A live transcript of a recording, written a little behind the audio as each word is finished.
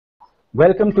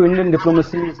Welcome to Indian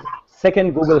Diplomacy's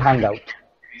second Google Hangout.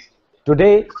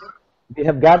 Today, we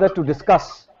have gathered to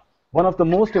discuss one of the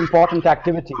most important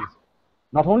activities,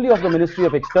 not only of the Ministry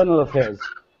of External Affairs,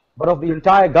 but of the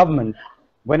entire government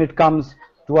when it comes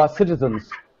to our citizens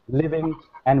living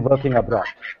and working abroad.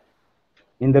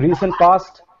 In the recent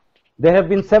past, there have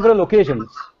been several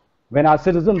occasions when our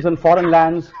citizens in foreign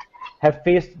lands have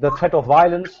faced the threat of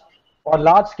violence or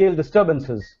large-scale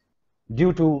disturbances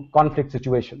due to conflict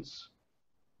situations.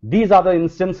 These are the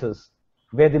instances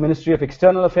where the Ministry of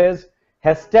External Affairs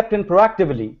has stepped in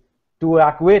proactively to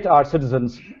evacuate our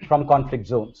citizens from conflict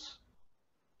zones.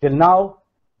 Till now,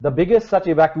 the biggest such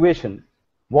evacuation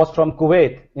was from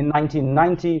Kuwait in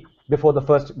 1990 before the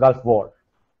first Gulf War.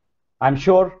 I'm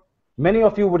sure many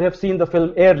of you would have seen the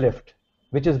film Airlift,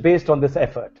 which is based on this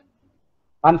effort.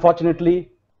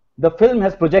 Unfortunately, the film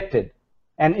has projected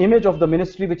an image of the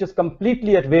ministry which is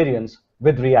completely at variance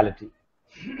with reality.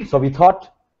 So we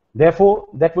thought, therefore,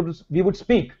 that we would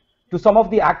speak to some of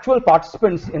the actual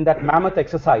participants in that mammoth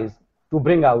exercise to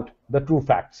bring out the true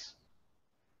facts.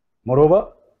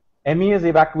 Moreover, MEA's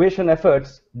evacuation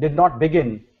efforts did not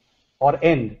begin or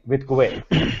end with Kuwait.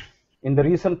 In the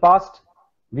recent past,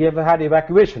 we have had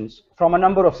evacuations from a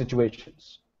number of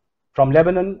situations. From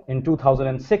Lebanon in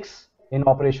 2006 in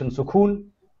Operation Sukhun,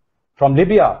 from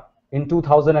Libya in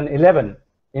 2011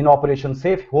 in Operation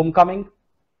Safe Homecoming,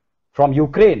 from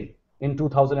Ukraine in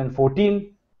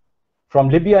 2014, from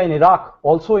Libya in Iraq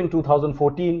also in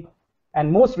 2014,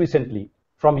 and most recently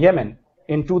from Yemen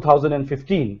in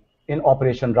 2015 in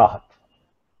Operation Rahat.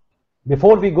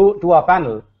 Before we go to our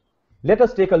panel, let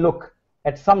us take a look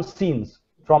at some scenes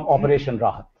from Operation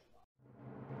Rahat.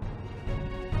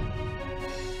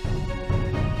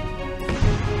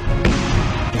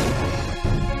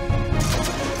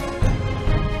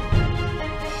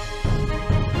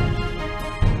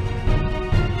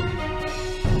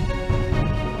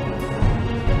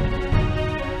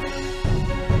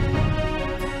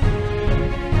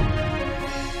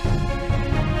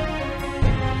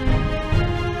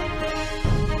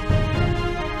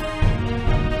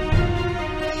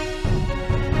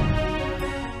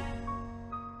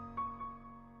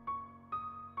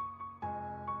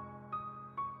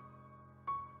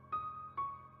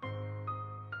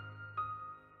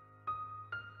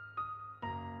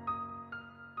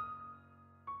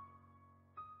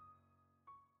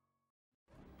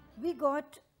 We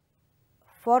got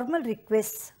formal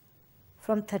requests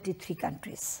from 33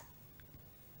 countries,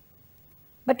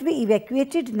 but we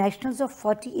evacuated nationals of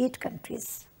 48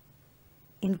 countries,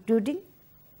 including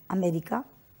America,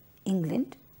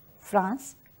 England,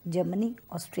 France, Germany,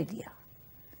 Australia.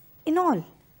 In all,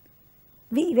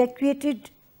 we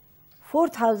evacuated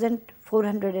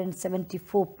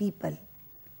 4,474 people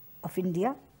of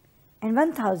India and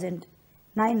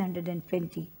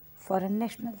 1,920 foreign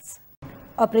nationals.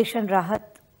 Operation Rahat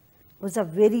was a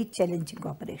very challenging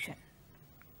operation.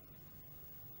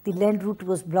 The land route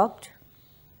was blocked.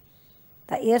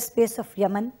 The airspace of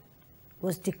Yemen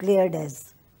was declared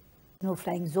as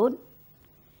no-flying zone,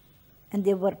 and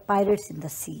there were pirates in the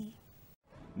sea.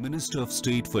 Minister of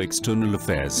State for External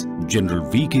Affairs, General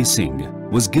V.K.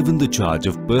 Singh, was given the charge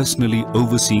of personally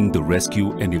overseeing the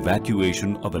rescue and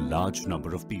evacuation of a large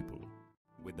number of people.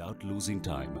 Without losing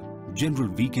time, General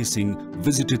V.K. Singh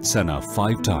visited Sana'a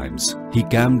 5 times. He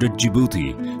camped at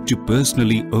Djibouti to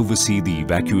personally oversee the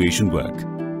evacuation work,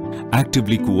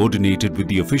 actively coordinated with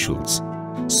the officials,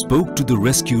 spoke to the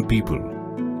rescued people,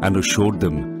 and assured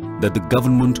them that the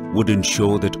government would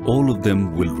ensure that all of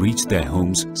them will reach their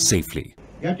homes safely.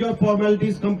 Get your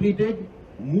formalities completed,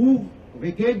 move,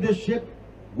 vacate the ship,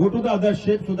 go to the other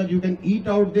ship so that you can eat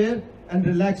out there and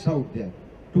relax out there.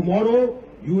 Tomorrow,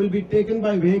 you will be taken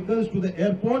by vehicles to the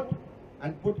airport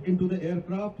and put into the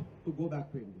aircraft to go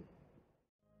back to India.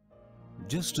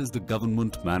 Just as the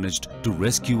government managed to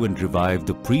rescue and revive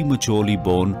the prematurely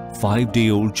born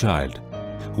 5-day-old child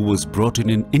who was brought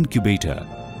in an incubator,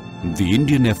 the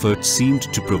Indian effort seemed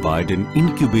to provide an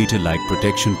incubator-like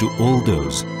protection to all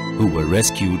those who were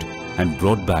rescued and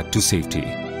brought back to safety.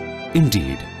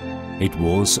 Indeed, it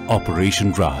was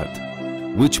Operation Rahat,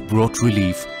 which brought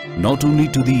relief not only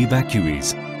to the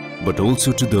evacuees, but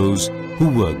also to those who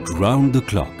worked round the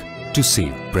clock to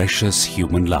save precious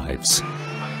human lives.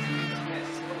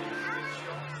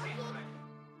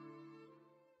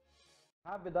 We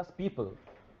have with us people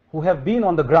who have been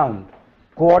on the ground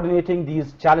coordinating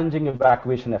these challenging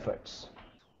evacuation efforts.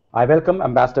 I welcome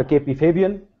Ambassador K.P.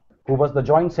 Fabian, who was the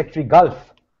Joint Secretary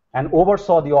Gulf and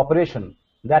oversaw the operation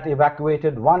that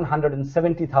evacuated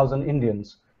 170,000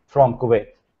 Indians from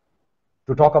Kuwait.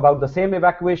 To talk about the same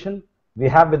evacuation, we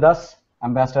have with us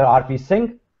Ambassador R.P.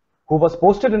 Singh, who was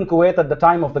posted in Kuwait at the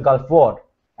time of the Gulf War,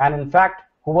 and in fact,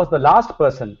 who was the last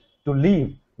person to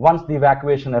leave once the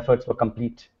evacuation efforts were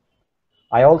complete.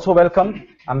 I also welcome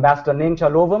Ambassador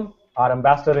Nencha Lovum, our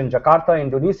ambassador in Jakarta,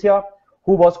 Indonesia,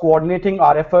 who was coordinating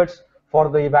our efforts for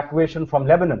the evacuation from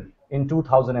Lebanon in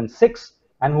 2006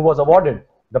 and who was awarded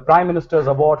the Prime Minister's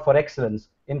Award for Excellence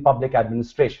in Public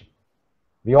Administration.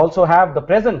 We also have the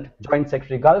present Joint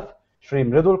Secretary Gulf, Shri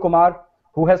Mridul Kumar,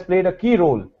 who has played a key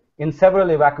role in several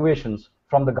evacuations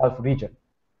from the Gulf region.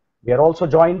 We are also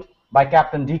joined by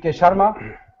Captain D.K.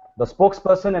 Sharma, the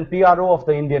spokesperson and PRO of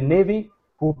the Indian Navy,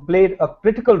 who played a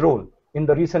critical role in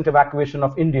the recent evacuation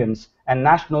of Indians and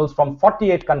nationals from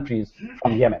 48 countries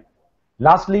from Yemen.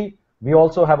 Lastly, we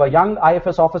also have a young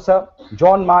IFS officer,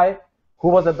 John Mai, who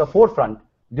was at the forefront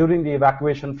during the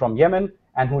evacuation from Yemen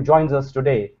and who joins us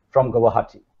today from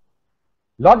Guwahati.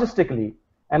 Logistically,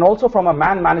 and also from a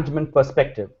man management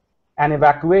perspective, an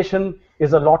evacuation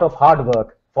is a lot of hard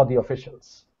work for the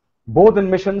officials, both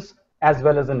in missions as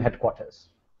well as in headquarters.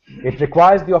 It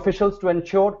requires the officials to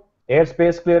ensure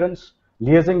airspace clearance,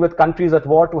 liaising with countries at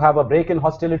war to have a break in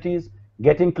hostilities,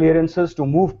 getting clearances to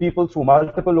move people through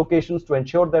multiple locations to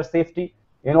ensure their safety.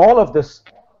 In all of this,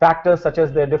 factors such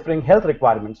as their differing health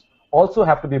requirements also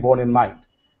have to be borne in mind.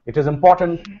 It is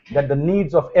important that the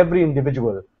needs of every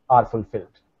individual are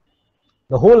fulfilled.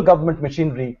 The whole government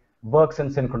machinery works in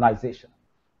synchronization.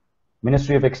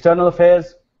 Ministry of External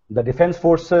Affairs, the Defense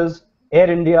Forces, Air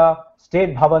India,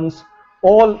 State Bhavans,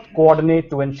 all coordinate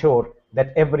to ensure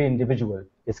that every individual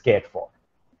is cared for.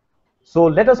 So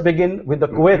let us begin with the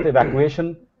Kuwait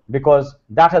evacuation because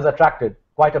that has attracted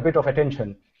quite a bit of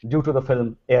attention due to the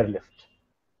film Airlift.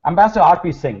 Ambassador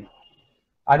R.P. Singh,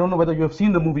 I don't know whether you have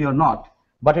seen the movie or not,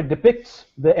 but it depicts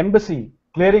the embassy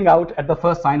clearing out at the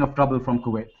first sign of trouble from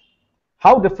Kuwait.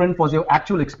 How different was your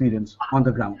actual experience on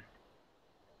the ground?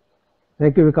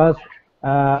 Thank you, Vikas.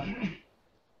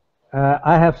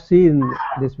 I have seen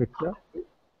this picture,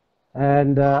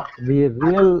 and the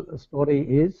real story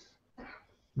is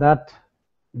that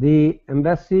the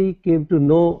embassy came to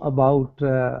know about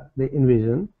the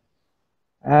invasion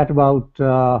at about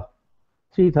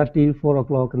 3:30, 4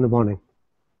 o'clock in the morning.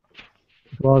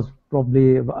 It was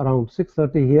probably around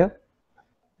 6:30 here,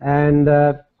 and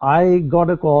I got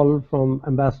a call from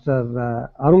Ambassador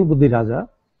Arun Buddhiraja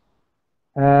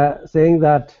saying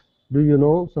that, do you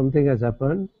know something has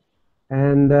happened?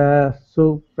 And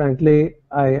so frankly,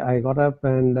 I got up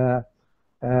and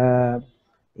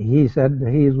he said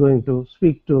he is going to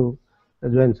speak to the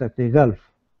Joint Secretary Gulf.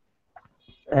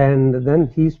 And then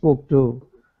he spoke to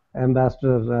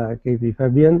Ambassador K.P.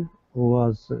 Fabian, who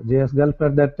was JS Gulf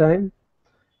at that time.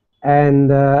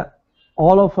 And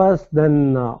all of us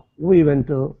then we went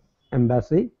to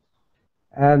embassy.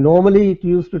 Normally it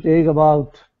used to take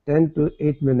about 10 to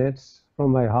 8 minutes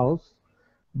from my house,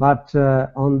 but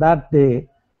on that day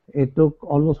it took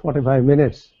almost 45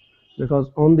 minutes because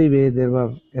on the way there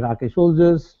were Iraqi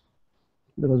soldiers,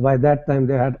 because by that time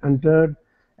they had entered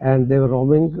and they were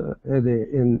roaming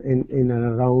in and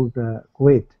around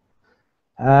Kuwait.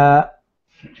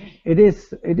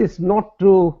 It is not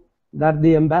true that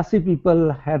the embassy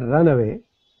people had run away.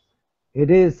 It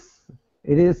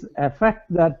is a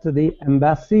fact that the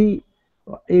embassy,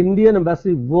 Indian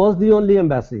embassy, was the only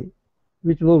embassy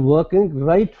which was working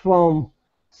right from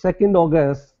 2nd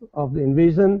August of the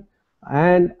invasion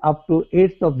and up to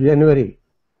 8th of January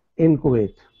in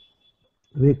Kuwait.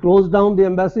 We closed down the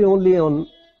embassy only on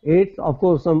 8th. Of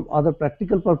course, some other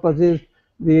practical purposes,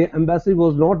 the embassy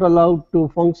was not allowed to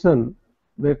function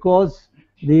because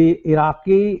the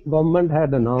Iraqi government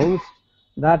had announced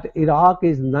that Iraq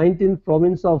is 19th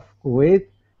province of Kuwait,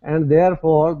 and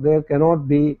therefore there cannot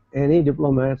be any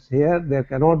diplomats here, there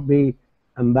cannot be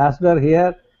ambassador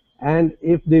here, and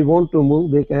if they want to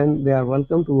move, they are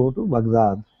welcome to go to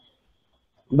Baghdad.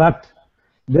 But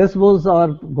this was our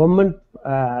government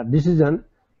decision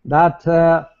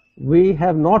that we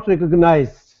have not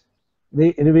recognized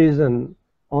the invasion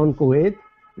on Kuwait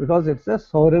because it's a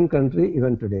sovereign country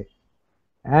even today.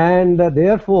 And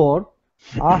therefore,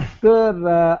 after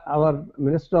our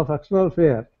Minister of External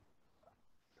Affairs,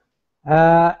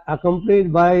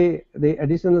 accompanied by the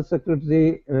Additional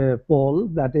Secretary Paul,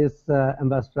 that is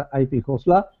Ambassador I.P.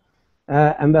 Khosla,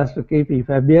 Ambassador K.P.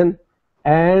 Fabian,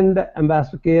 and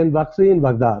Ambassador K.N. Bakshi in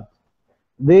Baghdad,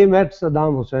 they met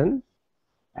Saddam Hussein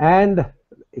and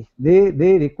they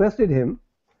requested him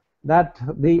that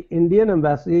the Indian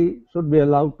embassy should be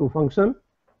allowed to function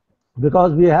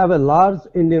because we have a large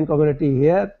Indian community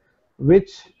here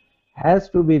which has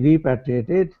to be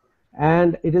repatriated,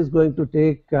 and it is going to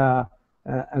take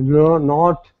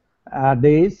not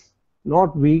days,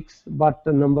 not weeks, but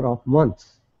a number of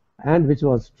months. and which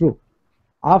was true.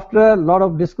 After a lot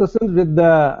of discussions with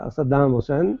Saddam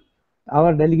Hussein,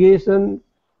 our delegation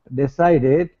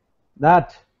decided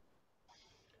that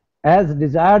as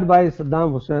desired by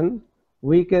Saddam Hussein,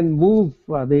 we can move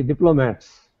the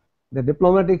diplomats, the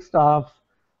diplomatic staff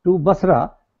to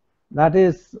Basra, that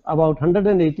is about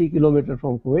 180 kilometers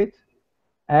from Kuwait,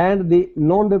 and the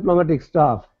non-diplomatic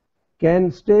staff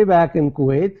can stay back in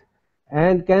Kuwait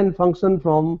and can function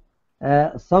from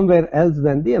somewhere else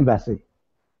than the embassy.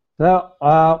 So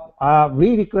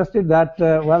we requested that,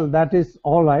 well, that is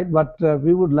all right, but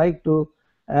we would like to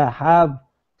have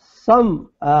some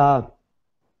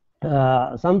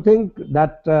something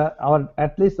that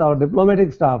at least our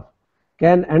diplomatic staff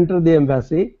can enter the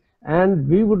embassy, and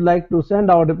we would like to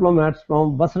send our diplomats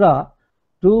from Basra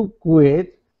to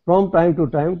Kuwait from time to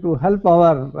time to help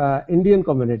our Indian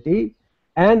community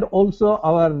and also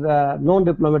our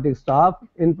non-diplomatic staff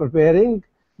in preparing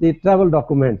the travel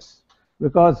documents,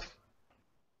 because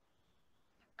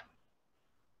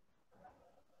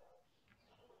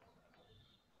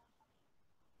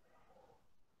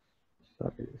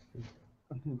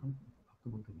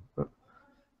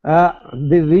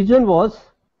the reason was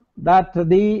that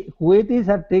the Kuwaitis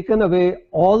had taken away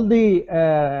all the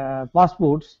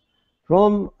passports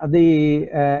from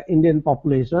the Indian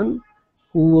population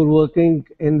who were working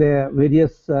in the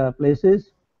various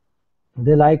places.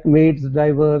 They like maids,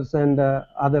 drivers, and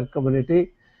other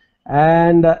community,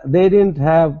 and they didn't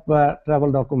have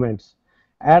travel documents.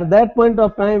 At that point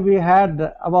of time, we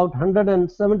had about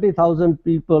 170,000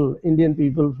 people, Indian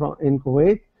people in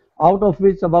Kuwait, out of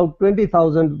which about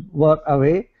 20,000 were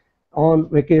away on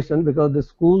vacation because the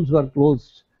schools were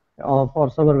closed for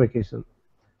summer vacation.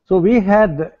 So we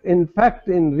had, in fact,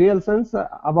 in real sense,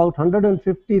 about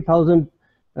 150,000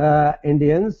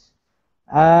 Indians,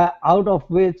 out of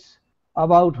which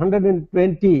about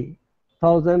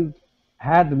 120,000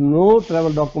 had no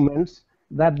travel documents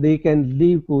that they can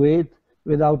leave Kuwait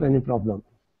without any problem.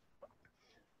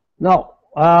 Now,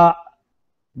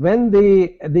 when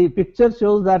the picture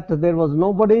shows that there was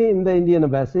nobody in the Indian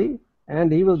embassy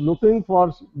and he was looking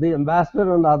for the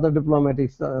ambassador and other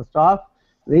diplomatic staff,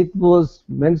 it was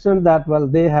mentioned that, well,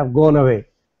 they have gone away,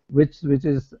 which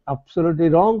is absolutely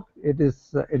wrong. It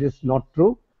is not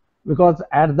true, because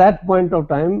at that point of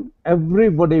time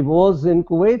everybody was in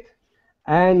Kuwait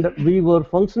and we were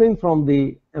functioning from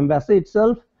the embassy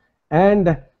itself,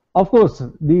 and of course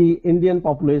the Indian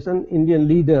population, Indian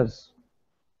leaders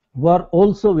were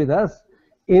also with us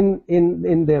in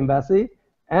the embassy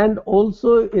and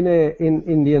also in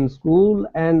Indian school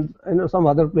and some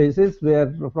other places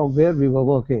from where we were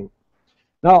working.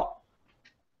 Now,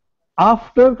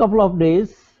 after a couple of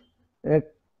days,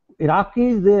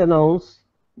 Iraqis, they announced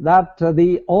that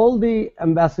all the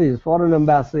embassies, foreign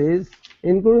embassies,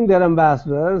 including their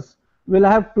ambassadors, will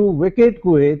have to vacate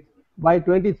Kuwait by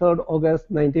 23rd August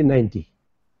 1990.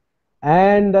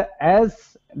 And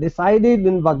as decided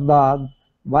in Baghdad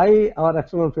by our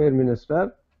External Affairs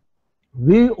Minister,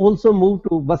 we also moved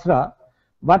to Basra,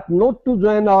 but not to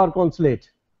join our consulate,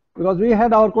 because we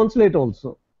had our consulate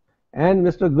also. And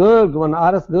Mr. Garg, one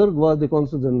R.S. Garg was the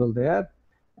Consul General there,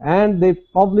 and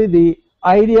probably the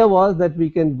idea was that we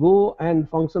can go and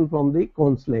function from the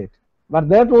consulate. But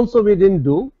that also we didn't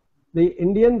do. The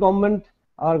Indian government,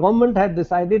 our government had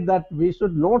decided that we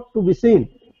should not to be seen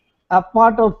a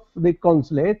part of the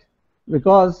consulate,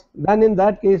 because then in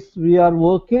that case we are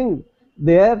working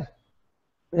there,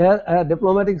 a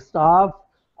diplomatic staff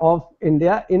of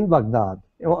India in Baghdad,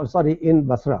 in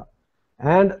Basra,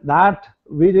 and that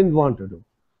we didn't want to do.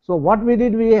 So what we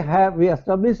did, we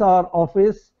established our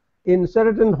office in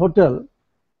Sheraton Hotel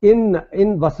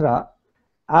in Basra,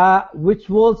 which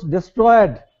was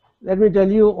destroyed, let me tell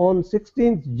you, on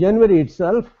 16th January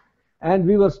itself, and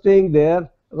we were staying there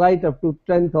right up to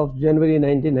 10th of January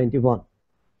 1991.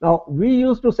 Now, we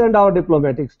used to send our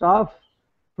diplomatic staff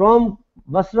from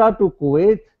Basra to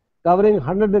Kuwait, covering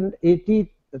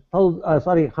 180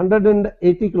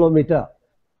 kilometers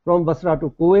from Basra to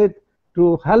Kuwait,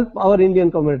 to help our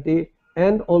Indian community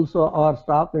and also our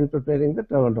staff in preparing the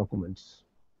travel documents.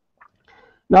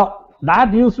 Now,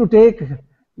 that used to take,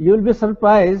 you will be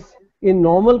surprised, in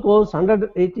normal course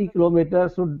 180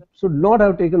 kilometers should not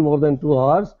have taken more than 2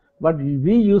 hours, but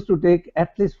we used to take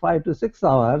at least 5 to 6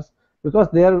 hours, because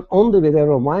there on the way there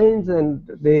were mines, and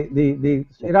the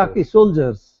Iraqi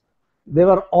soldiers, they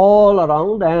were all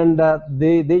around, and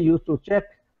they used to check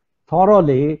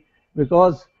thoroughly,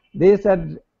 because they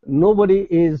said nobody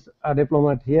is a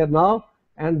diplomat here now,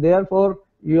 and therefore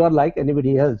you are like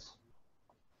anybody else.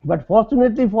 But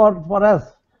fortunately for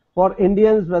us, for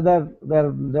Indians, whether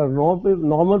they're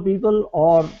normal people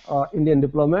or Indian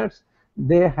diplomats,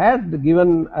 they had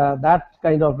given that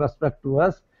kind of respect to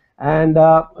us, and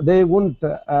they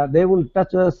wouldn't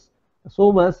touch us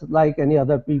so much like any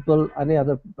other people, any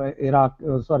other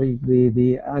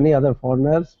any other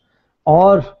foreigners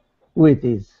or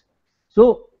Kuwaitis.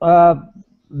 So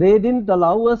they didn't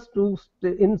allow us to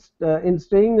in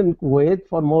staying in Kuwait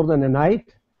for more than a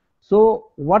night.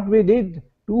 So what we did,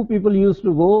 two people used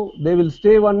to go, they will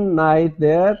stay one night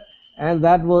there, and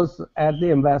that was at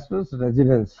the ambassador's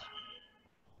residence.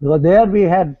 Because there we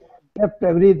had kept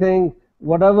everything,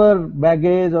 whatever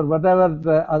baggage or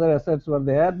whatever other assets were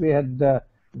there, we had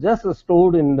just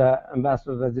stored in the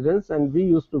ambassador's residence, and we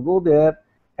used to go there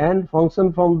and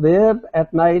function from there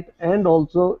at night, and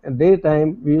also in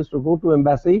daytime we used to go to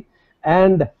embassy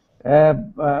and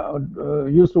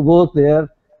used to go there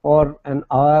for an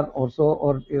hour or so,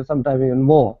 or sometime even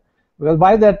more. Because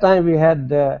by that time we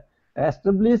had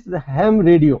established the ham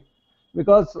radio.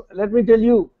 Because let me tell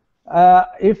you,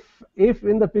 if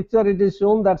in the picture it is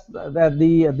shown that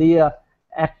the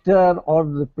actor or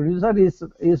the producer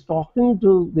is talking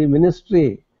to the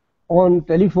ministry on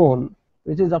telephone,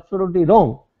 which is absolutely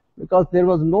wrong, because there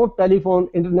was no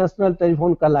international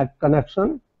telephone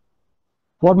connection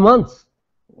for months.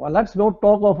 Well, let's not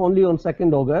talk of only on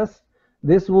 2nd August.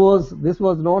 This was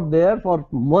not there for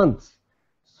months.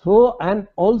 So, and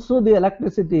also the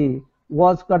electricity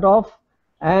was cut off,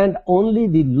 and only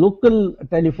the local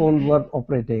telephones were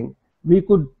operating. We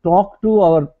could talk to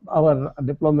our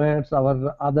diplomats,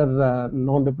 our other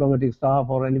non-diplomatic staff,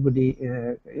 or anybody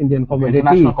Indian community.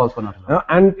 International calls were not allowed.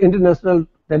 And international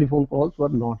telephone calls were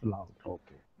not allowed.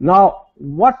 Okay. Now,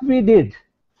 what we did,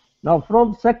 now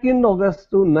from 2nd August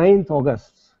to 9th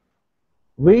August,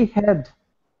 we had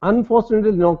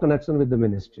unfortunately no connection with the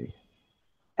ministry.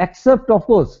 Except, of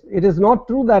course, it is not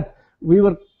true that we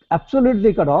were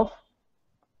absolutely cut off,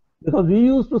 because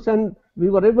we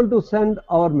were able to send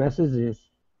our messages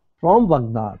from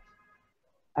Baghdad,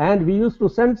 and we used to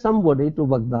send somebody to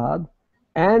Baghdad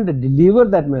and deliver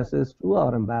that message to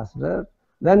our ambassador.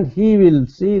 Then he will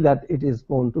see that it is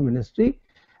gone to ministry,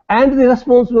 and the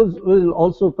response will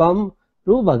also come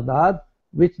to Baghdad,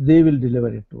 which they will deliver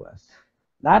it to us.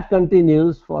 That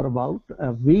continues for about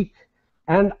a week,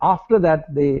 and after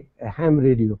that the ham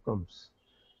radio comes.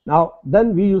 Now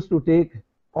then we used to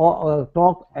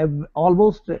talk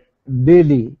almost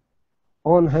daily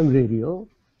on ham radio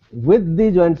with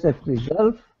the Joint Secretary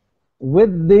Gulf,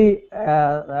 with the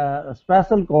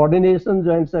Special Coordination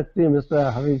Joint Secretary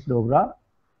Mr. Harish Dogra,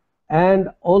 and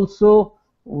also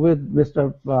with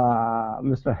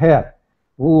Mr. Hare,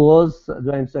 who was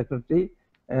Joint Secretary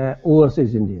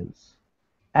Overseas Indians.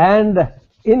 And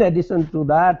in addition to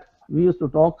that, we used to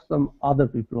talk to some other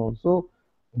people also,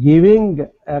 giving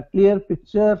a clear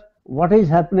picture what is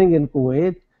happening in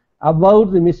Kuwait,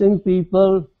 about the missing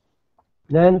people,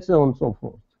 and so on and so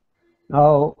forth.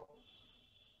 Now,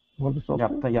 want to stop?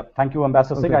 Yeah. Thank you,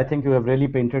 Ambassador Singh. I think you have really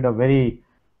painted a very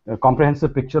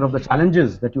comprehensive picture of the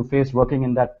challenges that you faced working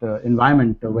in that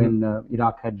environment when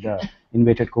Iraq had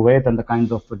invaded Kuwait, and the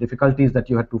kinds of difficulties that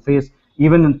you had to face,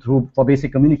 even for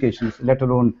basic communications, let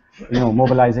alone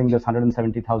mobilizing this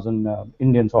 170,000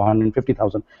 Indians or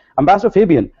 150,000. Ambassador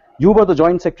Fabian, you were the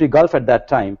Joint Secretary Gulf at that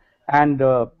time, and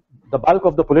the bulk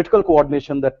of the political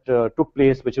coordination that took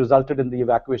place, which resulted in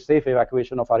the safe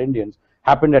evacuation of our Indians,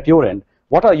 happened at your end.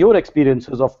 What are your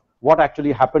experiences of what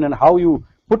actually happened and how you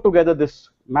put together this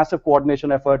massive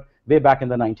coordination effort way back in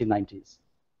the 1990s?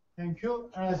 Thank you.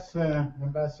 As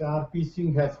Ambassador R.P.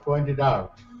 Singh has pointed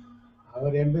out,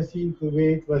 our embassy in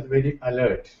Kuwait was very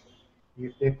alert.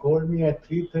 If they called me at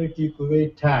 3:30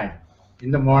 Kuwait time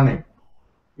in the morning,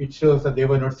 it shows that they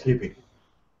were not sleeping.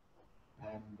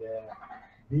 And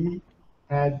we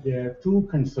had two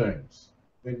concerns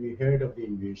when we heard of the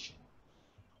invasion.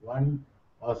 One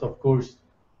was, of course,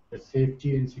 the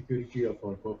safety and security of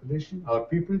our population, our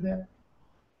people there,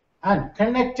 and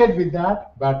connected with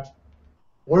that, but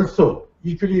also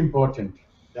equally important,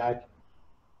 that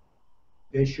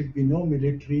there should be no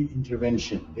military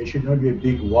intervention. There should not be a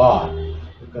big war,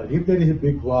 because if there is a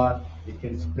big war, it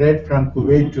can spread from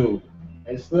Kuwait to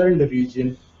elsewhere in the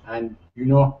region, and you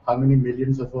know how many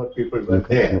millions of our people were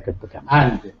there.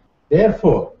 And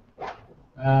therefore,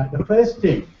 the first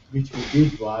thing which we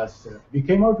did was we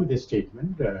came out with a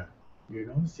statement,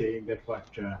 saying that what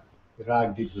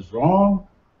Iraq did was wrong,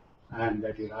 and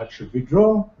that Iraq should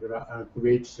withdraw,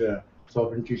 Kuwait's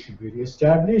sovereignty should be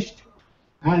reestablished.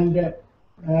 And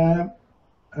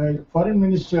Foreign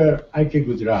Minister I.K.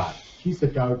 Gujarat, he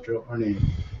set out on a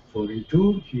foreign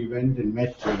tour. He went and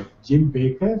met Jim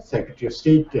Baker, Secretary of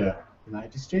State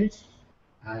United States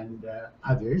and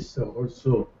others, so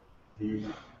also the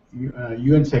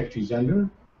UN Secretary General,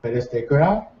 Perez de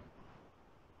Cuellar.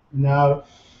 Now,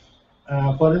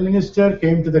 Foreign Minister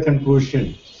came to the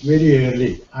conclusion very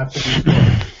early after this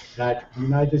war that the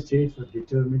United States was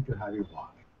determined to have a war.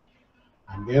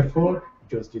 And therefore,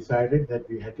 it was decided that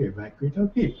we had to evacuate our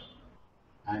people.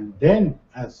 And then,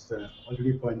 as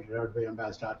already pointed out by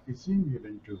Ambassador RPC, we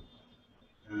went to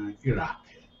Iraq.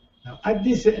 Now, at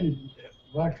this end,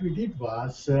 what we did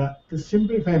was, to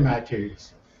simplify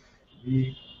matters,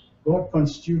 we got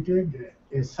constituted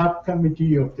a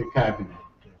subcommittee of the cabinet.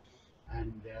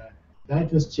 And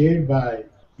that was chaired by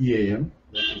EAM,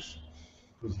 that is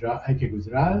IK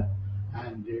Gujral,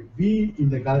 and we in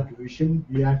the Gulf Division,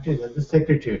 we acted as the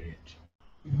secretariat,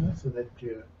 so that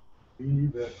we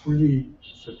were fully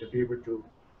sort of able to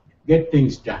get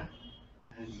things done.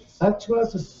 And such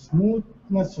was the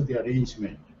smoothness of the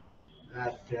arrangement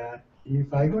that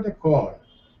if I got a call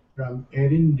from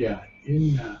Air India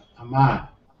in Amman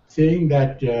saying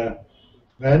that,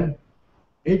 well,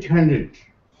 800,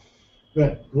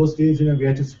 well, those days, we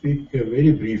had to speak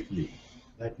very briefly.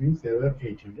 That means there were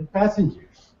 800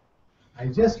 passengers. I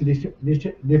just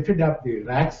lifted up the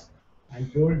racks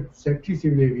and told Secretary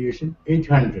Civil Aviation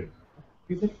 800.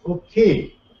 He said,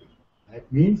 okay. That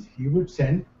means he would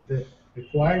send the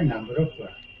required number of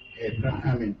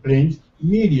planes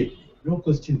immediately, no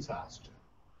questions asked.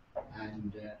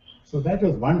 And so that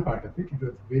was one part of it. It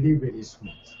was very, very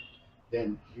smooth.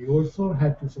 Then we also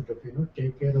had to sort of,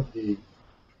 take care of the,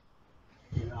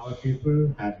 our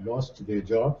people had lost their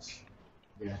jobs.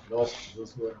 They had lost,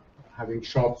 those who were having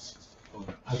shops or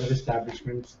other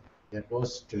establishments, they had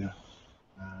lost their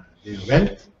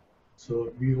wealth.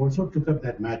 So we also took up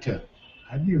that matter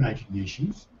at the United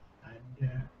Nations,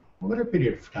 and over a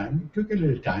period of time, it took a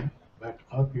little time, but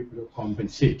our people were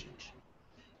compensated.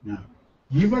 Now,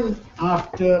 even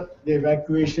after the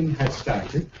evacuation had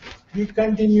started, we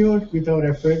continued with our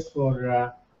efforts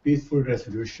for peaceful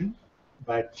resolution,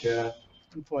 but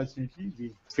unfortunately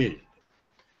we failed.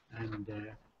 And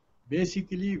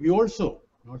basically, we also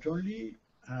not only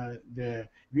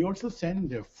we also send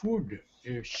the food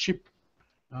ship,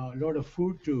 a lot of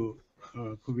food to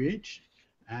Kuwait,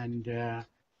 and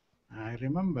I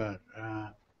remember,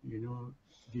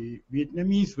 the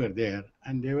Vietnamese were there,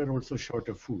 and they were also short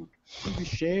of food. So we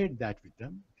shared that with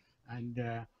them, and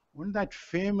on that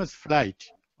famous flight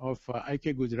of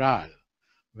IK Gujral,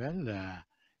 well,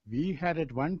 we had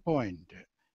at one point,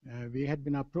 we had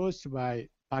been approached by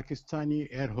Pakistani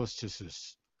air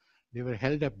hostesses. They were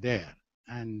held up there,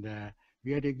 and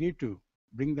we had agreed to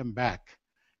bring them back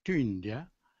to India.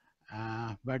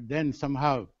 But then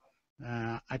somehow,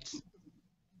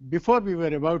 before we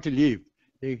were about to leave,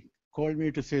 they called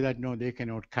me to say that no, they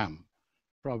cannot come.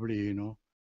 Probably,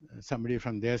 somebody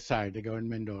from their side, the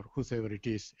government or whosoever it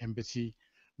is, embassy,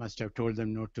 must have told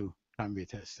them not to come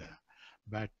with us.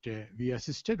 But we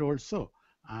assisted also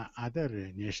other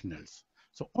nationals.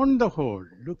 So on the whole,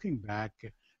 looking back,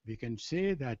 we can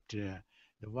say that the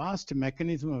vast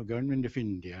mechanism of government of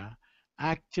India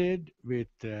acted with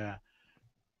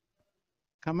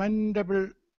commendable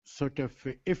sort of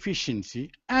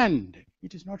efficiency, and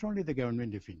it is not only the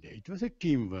government of India, it was a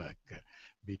teamwork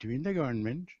between the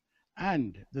government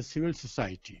and the civil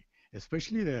society,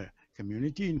 especially the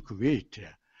community in Kuwait.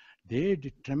 They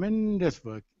did tremendous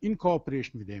work in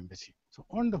cooperation with the embassy. So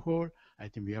on the whole, I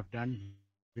think we have done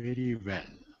very well.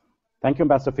 Thank you,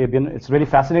 Ambassador Fabian. It's really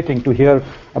fascinating to hear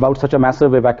about such a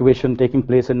massive evacuation taking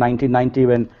place in 1990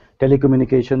 when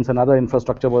telecommunications and other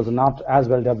infrastructure was not as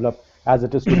well developed as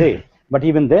it is today. But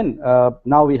even then,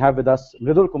 now we have with us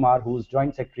Mridul Kumar, who is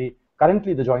Joint Secretary,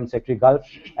 currently the Joint Secretary Gulf,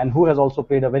 and who has also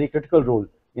played a very critical role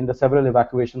in the several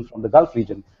evacuations from the Gulf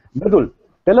region. Mridul,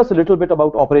 tell us a little bit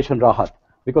about Operation Rahat,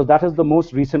 because that is the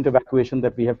most recent evacuation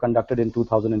that we have conducted in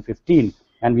 2015,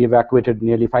 and we evacuated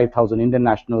nearly 5,000 Indian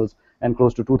nationals and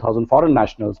close to 2,000 foreign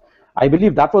nationals. I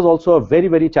believe that was also a very,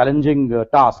 very challenging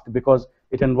task, because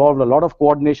it involved a lot of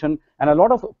coordination and a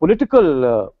lot of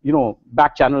political,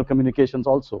 back channel communications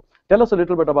also. Tell us a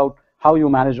little bit about how you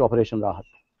managed Operation Rahat.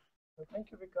 Thank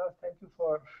you, Vikas. Thank you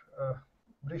for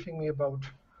briefing me about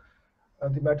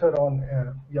the matter on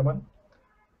Yemen.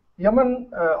 Yemen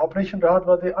Operation Rahat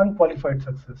was an unqualified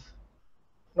success,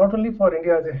 not only for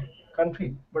India as a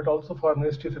country, but also for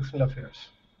Ministry of External Affairs.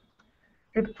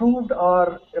 It proved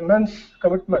our immense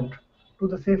commitment to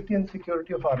the safety and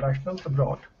security of our nationals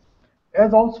abroad,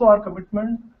 as also our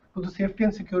commitment to the safety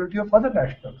and security of other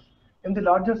nationals in the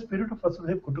larger spirit of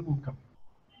Vasudhaiv Kutumbakam.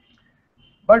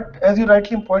 But as you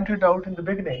rightly pointed out in the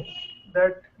beginning,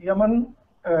 that Yemen,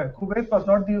 Kuwait was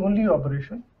not the only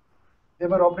operation. there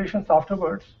were operations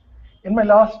afterwards. In my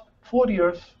last 4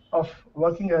 years of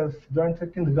working as Joint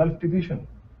Secretary in the Gulf Division,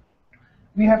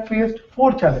 we have faced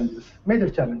 4 challenges, major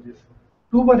challenges.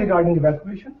 2 were regarding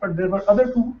evacuation, but there were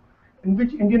other 2 in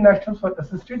which Indian nationals were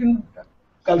assisted in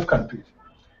Gulf countries.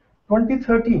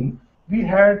 2013, we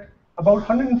had about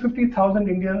 150,000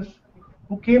 Indians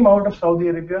who came out of Saudi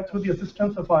Arabia through the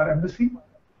assistance of our embassy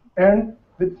and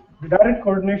with direct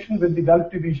coordination with the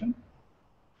Gulf Division.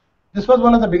 This was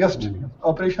one of the biggest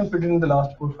operations we did in the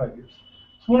last 4 or 5 years.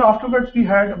 Soon afterwards, we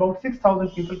had about 6,000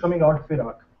 people coming out of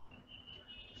Iraq,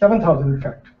 7,000 in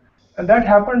fact. And that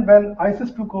happened when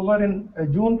ISIS took over in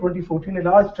June 2014, a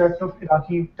large tract of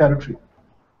Iraqi territory.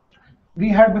 We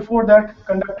had before that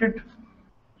conducted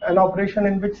an operation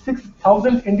in which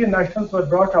 6,000 Indian nationals were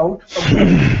brought out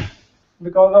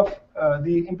because of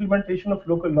the implementation of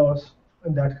local laws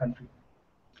in that country.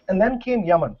 And then came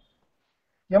Yemen.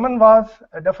 Yemen was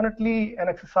definitely an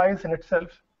exercise in itself.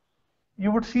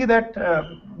 You would see that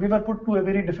we were put to a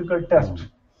very difficult test.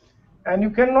 And you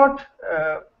cannot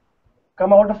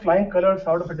come out of flying colors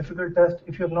out of a difficult test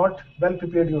if you have not well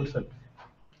prepared yourself.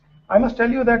 I must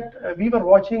tell you that we were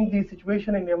watching the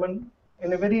situation in Yemen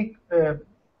in a very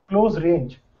close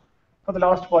range for the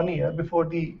last 1 year before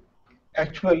the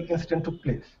actual incident took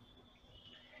place.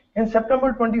 In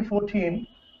September 2014,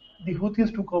 the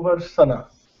Houthis took over Sana'a,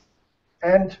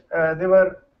 and there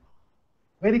were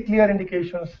very clear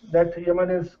indications that Yemen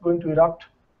is going to erupt.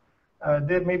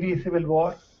 There may be a civil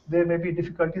war. There may be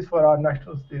difficulties for our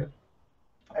nationals there.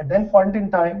 At that point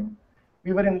in time,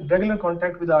 we were in regular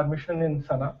contact with our mission in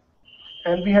Sana'a,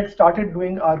 and we had started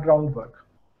doing our groundwork.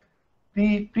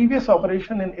 The previous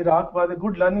operation in Iraq was a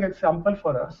good learning example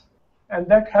for us, and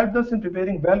that helped us in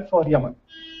preparing well for Yemen.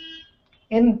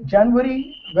 In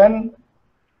January, when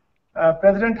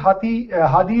President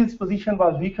Hadi's position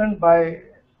was weakened by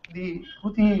the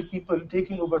Houthi people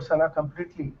taking over Sana'a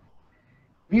completely,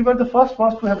 we were the first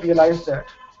ones to have realized that.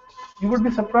 You would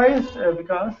be surprised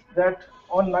because that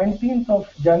on 19th of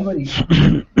January,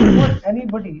 before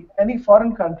anybody, any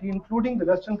foreign country, including the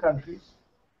Western countries,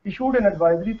 issued an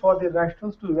advisory for their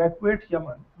nationals to evacuate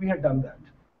Yemen, we had done that.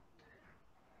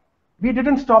 We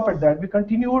didn't stop at that. We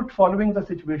continued following the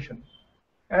situation.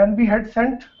 And we had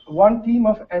sent one team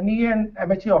of MEA and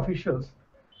MHA officials,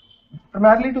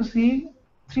 primarily to see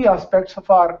 3 aspects of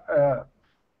our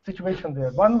situation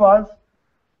there. One was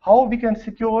how we can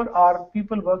secure our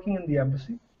people working in the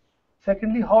embassy.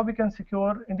 Secondly, how we can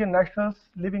secure Indian nationals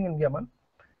living in Yemen.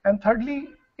 And thirdly,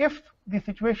 if the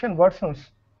situation worsens,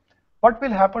 what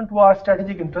will happen to our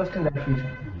strategic interest in that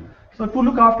region? So to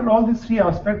look after all these 3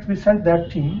 aspects, we sent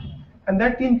that team, and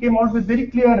that team came out with very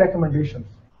clear recommendations.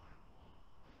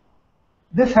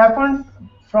 This happened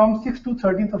from 6th to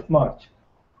 13th of March.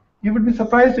 You would be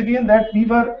surprised again that we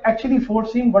were actually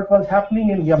foreseeing what was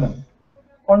happening in Yemen.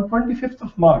 On 25th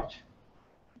of March,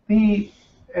 the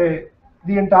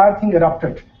entire thing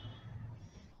erupted,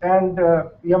 and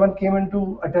Yemen came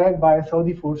into attack by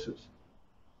Saudi forces.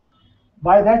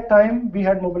 By that time, we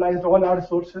had mobilized all our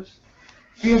resources.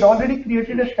 We had already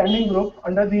created a standing group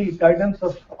under the guidance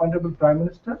of Honorable Prime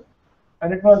Minister,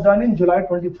 and it was done in July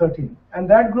 2013. And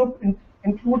that group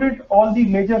included all the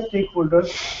major stakeholders,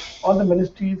 all the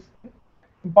ministries,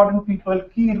 important people,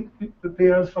 key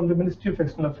players from the Ministry of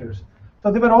External Affairs.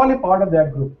 So they were all a part of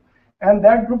that group. And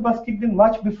that group was kicked in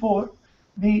much before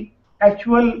the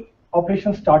actual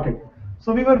operation started.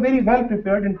 So we were very well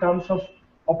prepared in terms of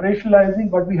operationalizing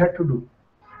what we had to do.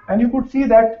 And you could see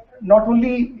that not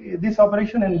only this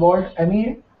operation involved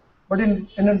MEA, but it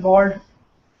involved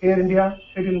Air India,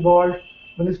 it involved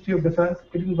Ministry of Defense,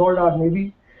 it involved our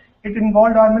Navy, it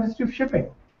involved our Ministry of Shipping.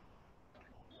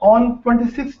 On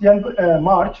 26th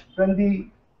March, when the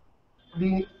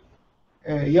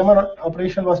Yemen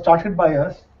operation was started by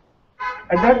us,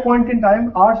 at that point in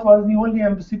time, ours was the only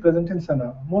embassy present in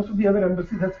Sana'a. Most of the other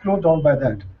embassies has closed down by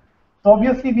that. So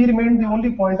obviously, we remained the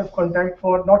only point of contact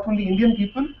for not only Indian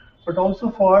people, but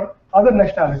also for other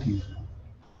nationalities.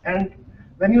 And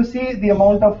when you see the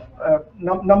amount of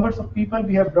numbers of people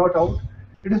we have brought out,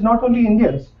 it is not only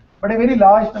Indians, but a very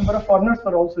large number of foreigners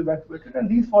were also evacuated. And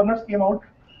these foreigners came out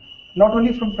not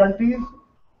only from countries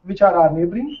which are our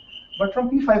neighboring, but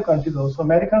from P5 countries also.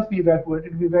 Americans we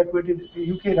evacuated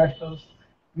UK nationals,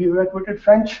 we evacuated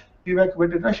French, we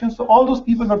evacuated Russians. So all those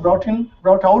people were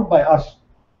brought out by us.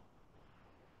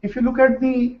 If you look at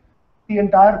the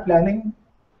entire planning,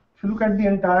 if you look at the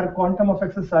entire quantum of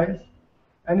exercise,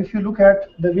 and if you look at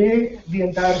the way the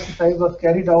entire exercise was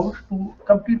carried out to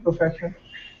complete perfection,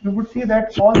 you would see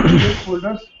that all the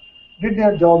stakeholders did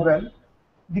their job well.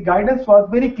 The guidance was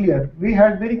very clear. We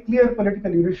had very clear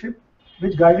political leadership.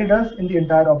 which guided us in the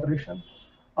entire operation.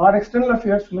 Our External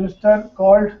Affairs Minister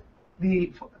called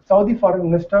the Saudi Foreign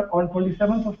Minister on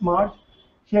 27th of March.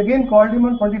 He again called him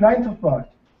on 29th of March.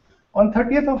 On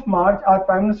 30th of March, our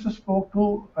Prime Minister spoke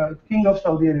to King of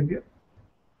Saudi Arabia.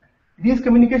 These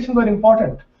communications were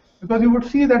important because you would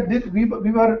see that we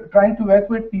were trying to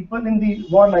evacuate people in the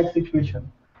warlike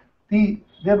situation.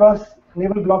 There was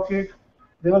naval blockade,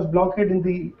 there was blockade in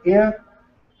the air,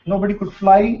 nobody could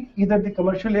fly either the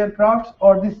commercial aircrafts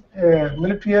or the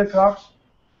military aircrafts,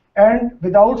 and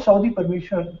without Saudi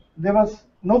permission, there was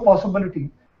no possibility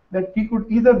that we could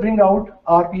either bring out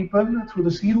our people through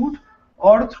the sea route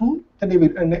or through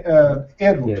the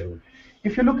air route.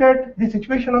 If you look at the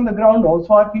situation on the ground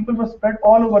also, our people were spread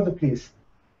all over the place.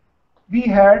 We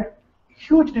had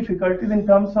huge difficulties in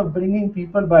terms of bringing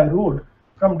people by road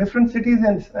from different cities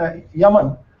in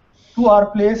Yemen to our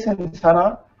place in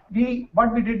Sana'a.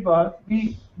 What we did was,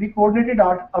 we coordinated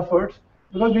our efforts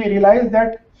because we realized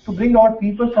that to bring out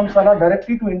people from Sana'a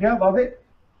directly to India was an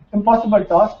impossible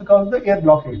task because of the air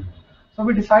blockade. So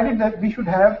we decided that we should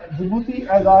have Djibouti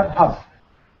as our hub.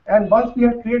 And once we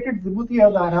had created Djibouti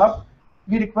as our hub,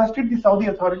 we requested the Saudi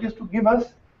authorities to give us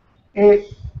a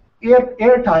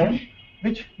air time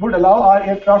which would allow our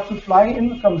aircraft to fly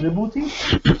in from Djibouti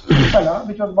to Sana'a,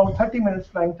 which was about 30 minutes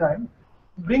flying time,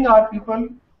 bring our people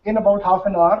in about half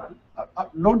an hour,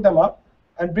 load them up,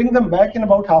 and bring them back in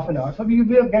about half an hour. So we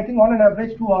were getting on an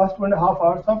average 2 hours, 2.5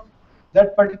 hours of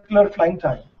that particular flying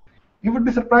time. You would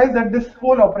be surprised that this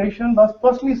whole operation was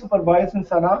personally supervised in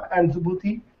Sana'a and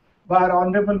Djibouti by our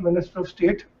Honorable Minister of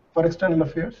State for External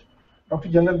Affairs, Dr.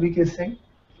 General V.K. Singh.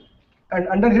 And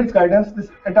under his guidance, this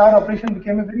entire operation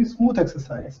became a very smooth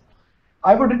exercise.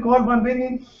 I would recall one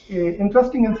very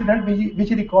interesting incident which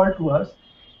he recalled to us.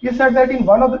 He said that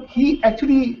he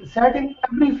actually sat in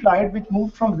every flight which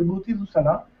moved from Djibouti to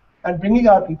Sana'a and bringing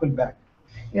our people back.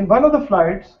 In one of the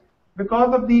flights,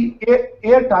 because of the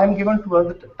air time given to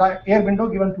us, the air window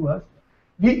given to us,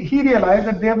 he realized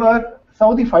that there were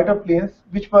Saudi fighter planes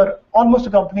which were almost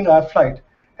accompanying our flight,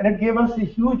 and it gave us a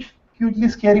hugely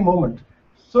scary moment.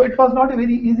 So it was not a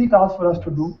very easy task for us to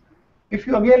do. If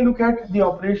you again look at the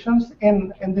operations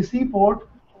in the seaport,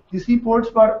 the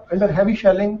seaports were under heavy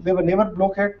shelling, they were never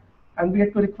blockaded, and we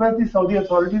had to request the Saudi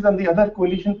authorities and the other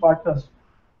coalition partners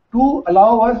to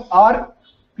allow us, our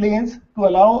planes, to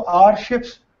allow our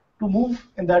ships to move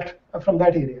in from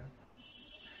that area.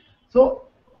 So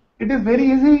it is very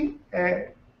easy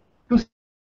to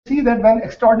see that when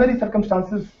extraordinary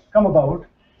circumstances come about,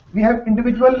 we have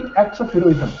individual acts of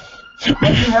heroism.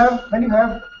 When you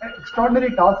have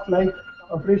extraordinary tasks like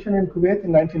operation in Kuwait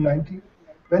in 1990,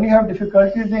 when you have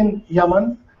difficulties in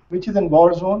Yemen, which is in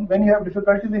war zone, when you have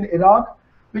difficulties in Iraq,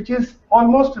 which is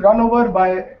almost run over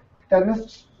by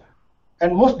terrorists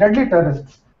and most deadly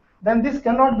terrorists, then this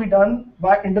cannot be done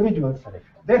by individuals.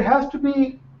 There has to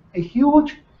be a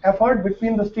huge effort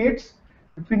between the states,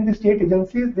 between the state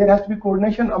agencies. There has to be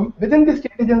coordination within the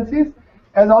state agencies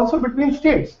as also between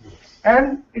states.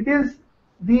 And it is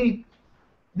the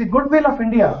goodwill of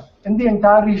India in the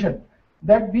entire region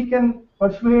that we can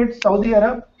persuade Saudi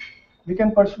Arab, we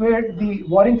can persuade the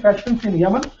warring factions in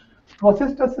Yemen to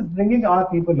assist us in bringing our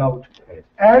people out.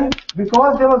 And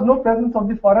because there was no presence of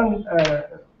the foreign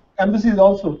embassies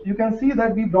also, you can see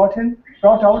that we brought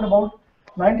out about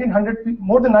 1900,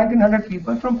 more than 1900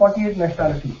 people from 48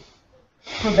 nationalities.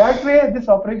 So that way, this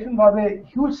operation was a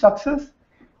huge success.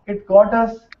 It got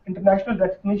us international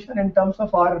recognition in terms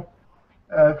of our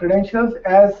credentials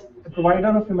as a provider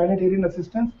of humanitarian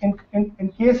assistance in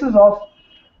cases of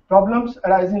problems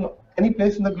arising any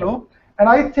place in the globe. And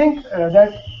I think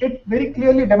that it very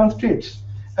clearly demonstrates,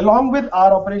 along with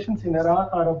our operations in Iraq,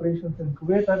 our operations in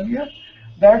Kuwait earlier,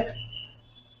 that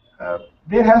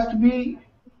there has to be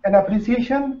an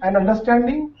appreciation and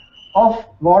understanding of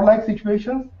warlike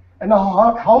situations and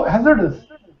how hazardous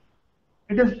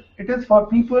it is for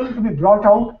people to be brought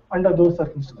out under those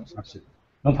circumstances. Absolutely.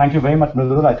 No, thank you very much,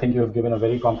 Mridul. I think you have given a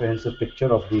very comprehensive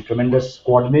picture of the tremendous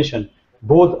coordination,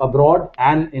 both abroad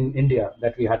and in India,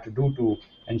 that we had to do to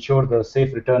ensure the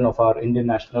safe return of our Indian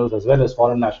nationals as well as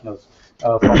foreign nationals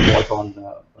from war-torn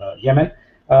Yemen.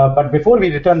 But before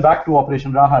we return back to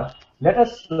Operation Rahat, let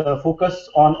us focus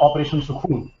on Operation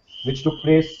Sukhun, which took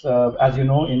place, as you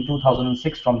know, in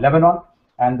 2006 from Lebanon.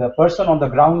 And the person on the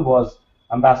ground was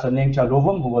Ambassador Nengcha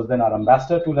Lovum, who was then our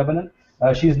ambassador to Lebanon.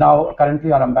 She is now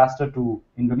currently our ambassador to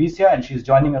Indonesia, and she is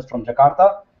joining us from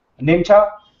Jakarta.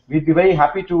 Nengcha, we'd be very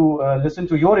happy to listen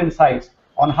to your insights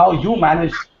on how you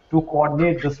managed to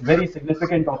coordinate this very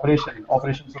significant operation,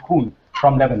 Operation Sukhun,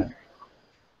 from Lebanon.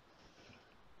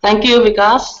 Thank you,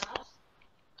 Vikas.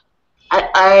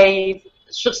 I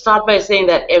should start by saying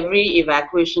that every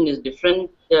evacuation is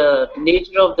different. The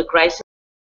nature of the crisis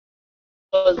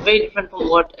was very different from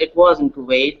what it was in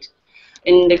Kuwait.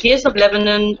 In the case of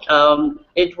Lebanon,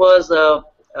 it was the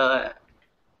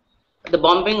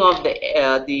bombing of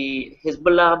the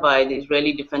Hezbollah by the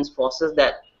Israeli Defense Forces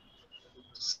that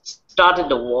started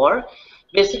the war.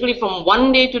 Basically, from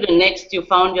one day to the next, you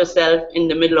found yourself in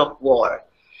the middle of war.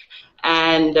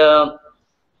 And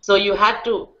so you had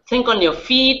to think on your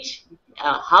feet,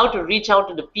 how to reach out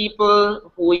to the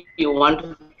people who you want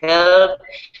to help.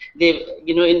 They,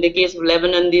 in the case of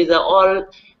Lebanon, these are all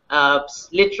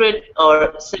literate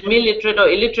or semi-literate or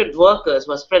illiterate workers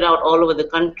who are spread out all over the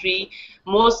country.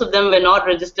 Most of them were not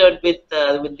registered with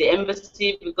the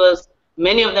embassy because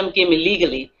many of them came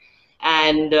illegally.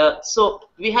 And so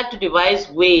we had to devise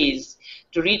ways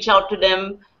to reach out to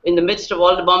them in the midst of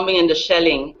all the bombing and the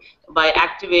shelling by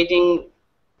activating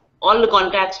all the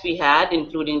contacts we had,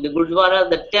 including the Gurdwara,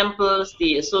 the temples,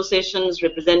 the associations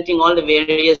representing all the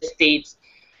various states,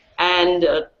 and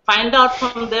find out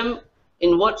from them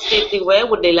in what state they were,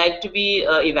 would they like to be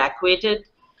evacuated.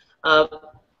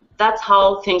 That's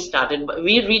how things started. But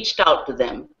we reached out to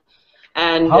them.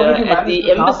 And at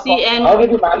the embassy end... How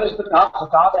did you manage the task?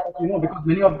 Because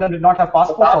many of them did not have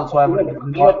passports also.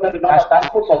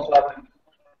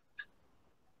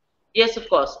 Yes, of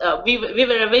course. We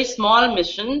were a very small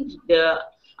mission.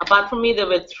 Apart from me, there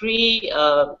were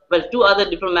two other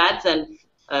diplomats and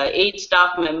 8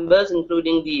 staff members,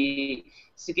 including the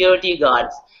security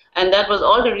guards. And that was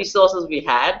all the resources we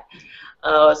had.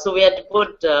 So we had to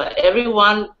put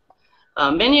everyone,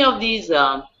 many of these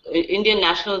Indian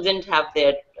nationals didn't have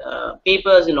their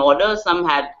papers in order. Some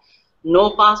had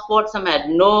no passport, some had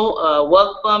no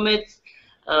work permits.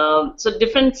 So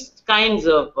different kinds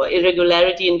of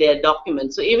irregularity in their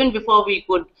documents. So even before we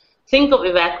could think of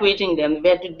evacuating them, we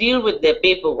had to deal with their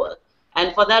paperwork.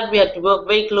 And for that, we had to work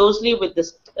very closely with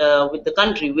the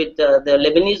country, with the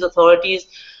Lebanese authorities,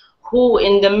 who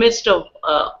in the midst of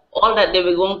all that they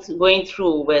were going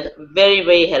through were very,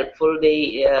 very helpful.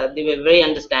 They were very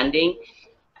understanding.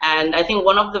 And I think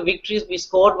one of the victories we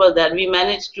scored was that we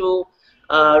managed to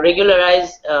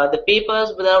regularize the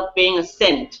papers without paying a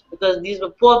cent, because these were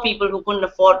poor people who couldn't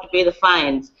afford to pay the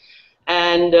fines.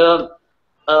 And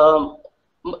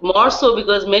more so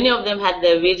because many of them had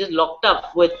their wages locked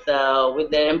up with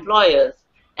their employers.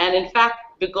 And in fact,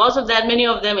 because of that, many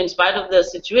of them, in spite of the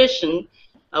situation,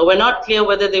 were not clear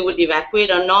whether they would evacuate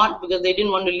or not, because they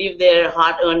didn't want to leave their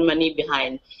hard-earned money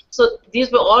behind. So these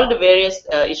were all the various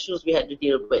issues we had to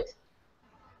deal with.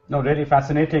 No, really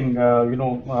fascinating,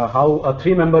 how a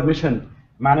 3-member mission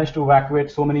managed to evacuate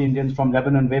so many Indians from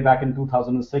Lebanon way back in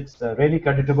 2006. Really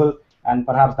creditable, and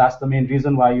perhaps that's the main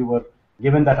reason why you were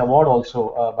given that award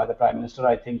also by the Prime Minister.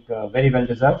 I think very well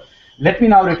deserved. Let me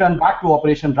now return back to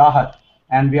Operation Rahat,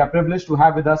 and we are privileged to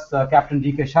have with us Captain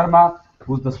D.K. Sharma,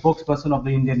 who's the spokesperson of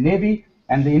the Indian Navy.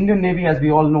 And the Indian Navy, as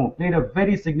we all know, played a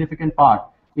very significant part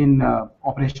in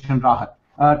Operation Rahat.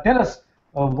 Tell us,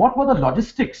 what were the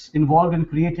logistics involved in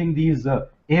creating these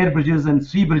air bridges and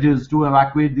sea bridges to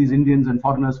evacuate these Indians and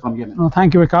foreigners from Yemen? No,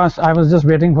 thank you, Vikas. I was just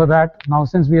waiting for that. Now,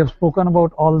 since we have spoken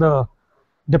about all the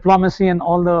diplomacy and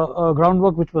all the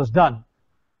groundwork which was done,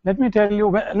 let me tell you,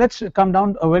 let's come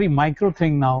down to a very micro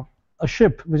thing now. A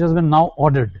ship which has been now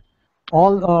ordered.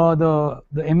 All the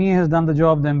MEA has done the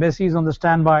job, the embassy is on the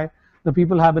standby, the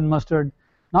people have been mustered.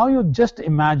 Now you just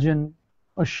imagine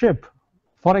a ship,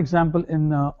 for example,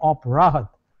 in Op Rahat,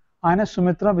 INS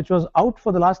Sumitra, which was out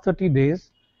for the last 30 days.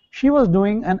 She was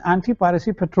doing an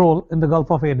anti-piracy patrol in the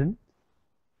Gulf of Aden.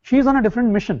 She is on a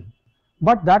different mission.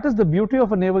 But that is the beauty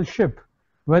of a naval ship.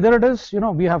 Whether it is,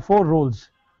 we have 4 roles: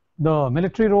 the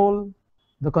military role,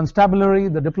 the constabulary,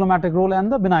 the diplomatic role,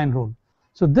 and the benign role.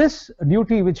 So this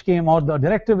duty which came, or the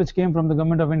directive which came from the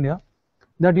government of India,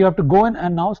 that you have to go in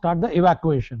and now start the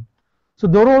evacuation. So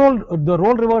the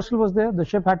role reversal was there. The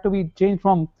ship had to be changed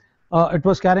from, it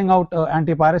was carrying out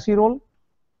anti-piracy role.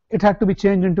 It had to be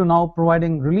changed into now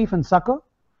providing relief and succor.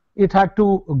 It had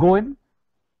to go in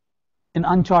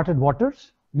uncharted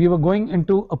waters. We were going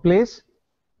into a place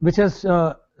which has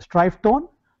strife torn.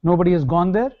 Nobody has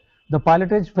gone there. The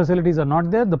pilotage facilities are not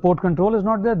there. The port control is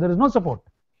not there. There is no support.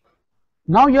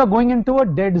 Now you are going into a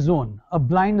dead zone, a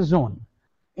blind zone,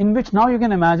 in which now you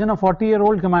can imagine a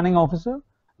 40-year-old commanding officer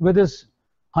with his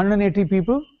 180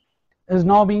 people is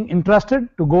now being entrusted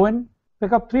to go and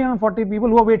pick up 340 people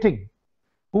who are waiting,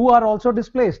 who are also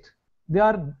displaced. They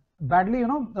are badly,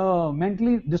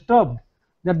 mentally disturbed,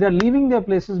 that they are leaving their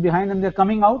places behind and they are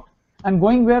coming out and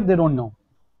going where they don't know.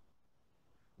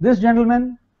 This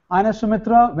gentleman, INS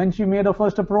Sumitra, when she made her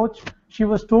first approach, she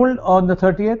was told on the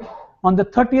 30th On the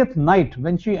 30th night,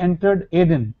 when she entered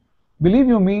Aden, believe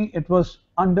you me, it was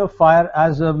under fire,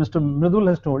 as Mr. Mridul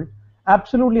has told,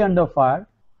 absolutely under fire.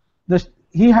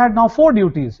 He had now 4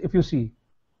 duties, if you see.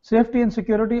 Safety and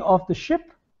security of the ship,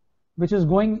 which is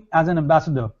going as an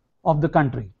ambassador of the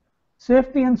country.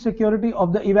 Safety and security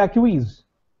of the evacuees.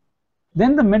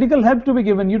 Then the medical help to be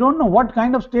given. You don't know what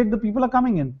kind of state the people are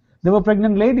coming in. There were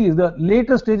pregnant ladies, the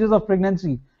later stages of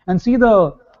pregnancy, and see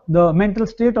the mental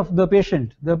state of the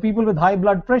patient. The people with high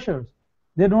blood pressures.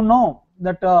 They don't know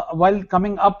that while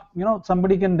coming up, you know,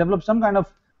 somebody can develop some kind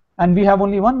of, and we have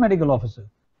only one medical officer.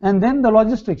 And then the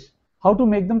logistics, how to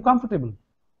make them comfortable.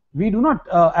 We do not,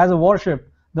 as a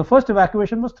warship, the first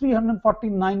evacuation was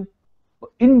 349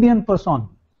 Indian person,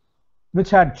 which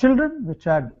had children, which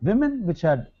had women, which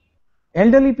had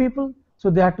elderly people.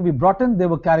 So they had to be brought in. They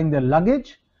were carrying their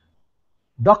luggage.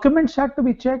 Documents had to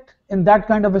be checked in that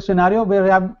kind of a scenario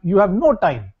where you have no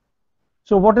time.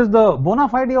 So what is the bona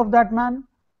fide of that man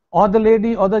or the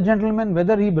lady or the gentleman,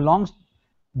 whether he belongs,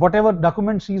 whatever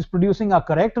documents he is producing are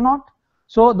correct or not.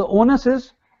 So the onus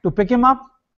is to pick him up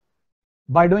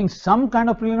by doing some kind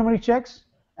of preliminary checks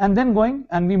and then going,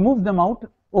 and we move them out,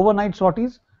 overnight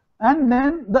sorties. And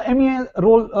then the MEA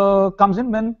role comes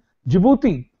in when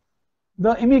Djibouti,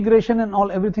 the immigration and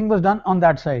all, everything was done on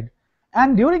that side.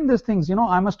 And during these things, you know,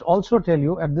 I must also tell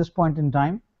you at this point in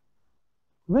time,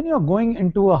 when you're going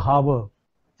into a harbor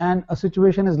and a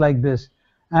situation is like this,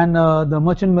 and the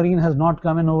merchant marine has not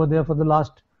come in over there for the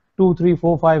last 2, 3,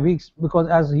 4, 5 weeks, because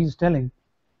as he's telling,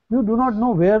 you do not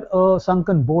know where a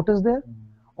sunken boat is there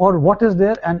or what is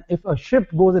there, and if a ship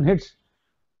goes and hits,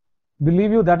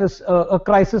 believe you, that is a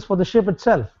crisis for the ship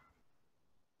itself.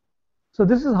 So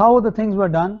this is how the things were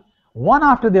done, one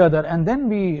after the other. And then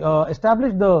we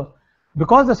established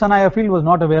because the Sanaa airfield was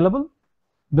not available,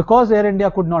 because Air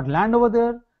India could not land over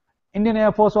there, Indian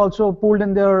Air Force also pulled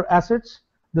in their assets.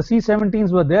 The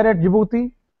C-17s were there at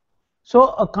Djibouti. So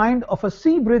a kind of a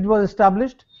sea bridge was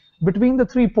established between the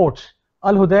 3 ports,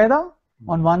 Al Hudaydah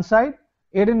on one side,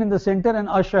 Aden in the center, and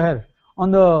Al Shaher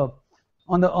on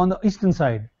the eastern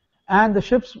side. And the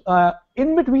ships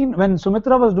in between, when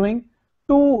Sumitra was doing,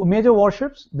 2 major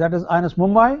warships, that is INS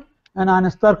Mumbai and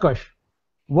INS Turkish,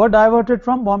 were diverted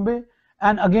from Bombay.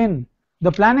 And again,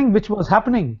 the planning which was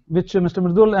happening, which Mr.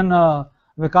 Mridul and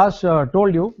Vikas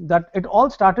told you, that it all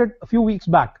started a few weeks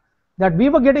back, that we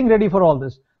were getting ready for all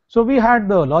this. So we had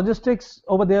the logistics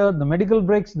over there, the medical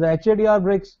bricks, the HADR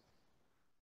bricks,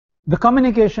 the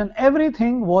communication,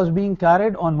 everything was being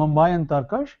carried on Mumbai and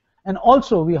Turkish. And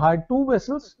also we had 2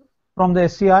 vessels from the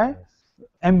SCI,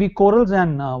 MV Corals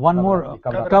and one more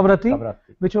Kavrati,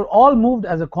 which were all moved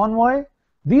as a convoy.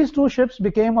 These 2 ships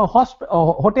became a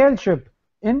hotel ship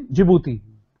in Djibouti,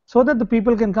 so that the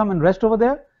people can come and rest over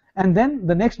there. And then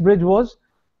the next bridge was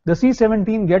the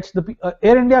C-17 gets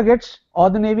Air India gets,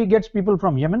 or the Navy gets people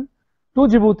from Yemen to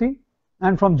Djibouti,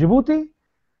 and from Djibouti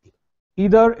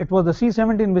either it was the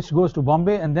C-17 which goes to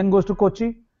Bombay and then goes to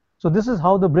Kochi. So this is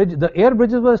how the air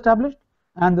bridges were established,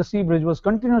 and the sea bridge was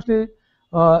continuously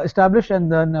established.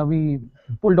 And then we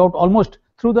pulled out almost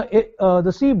through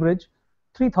the sea bridge,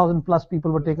 3,000 plus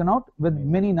people were taken out with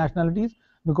many nationalities,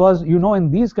 because you know, in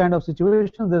these kind of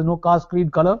situations there's no caste,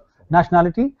 creed, color,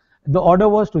 nationality. The order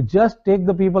was to just take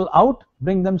the people out,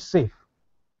 bring them safe.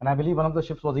 And I believe one of the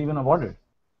ships was even awarded.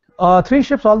 3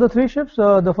 ships, all the 3 ships.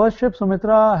 The first ship,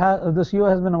 Sumitra, the CO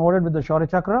has been awarded with the Shaurya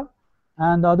Chakra,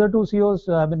 and the other 2 COs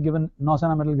have been given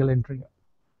Nausena Medal Gallantry.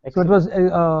 So it was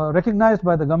recognized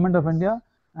by the Government of India,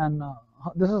 and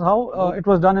this is how it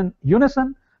was done in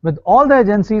unison with all the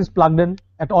agencies plugged in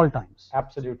at all times.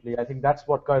 Absolutely. I think that's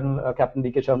what Captain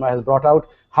D.K. Sharma has brought out,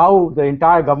 how the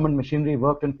entire government machinery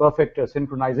worked in perfect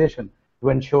synchronization to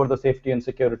ensure the safety and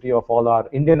security of all our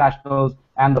Indian nationals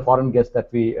and the foreign guests that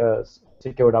we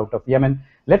secured out of Yemen.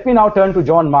 Let me now turn to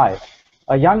John Mai,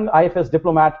 a young IFS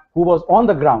diplomat who was on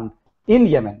the ground in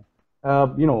Yemen,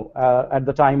 at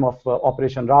the time of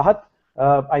Operation Rahat.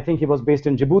 I think he was based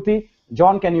in Djibouti.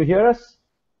 John, can you hear us?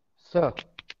 Sir.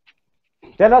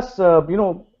 Tell us,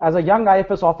 as a young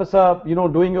IFS officer,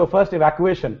 doing your first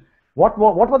evacuation, what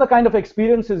were the kind of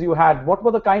experiences you had? What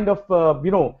were the kind of,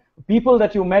 people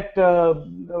that you met,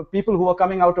 people who were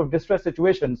coming out of distress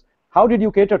situations? How did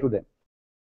you cater to them?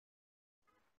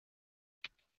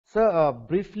 Sir,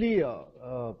 briefly,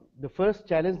 the first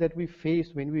challenge that we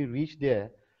faced when we reached there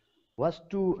was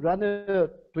to run a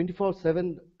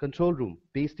 24/7 control room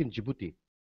based in Djibouti,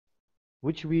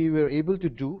 which we were able to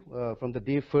do from the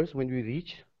day first when we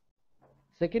reached.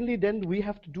 Secondly, then we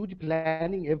have to do the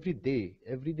planning every day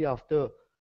after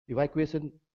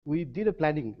evacuation. We did a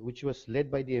planning which was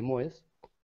led by the MOS.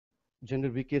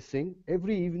 General VK Singh.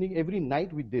 Every evening, every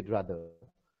night we did rather.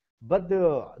 But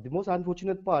the most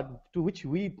unfortunate part to which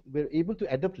we were able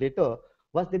to adapt later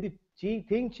was that the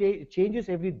thing changes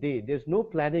every day. There's no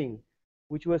planning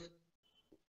which was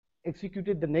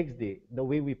executed the next day the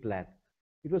way we planned.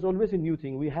 It was always a new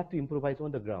thing. We had to improvise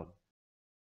on the ground.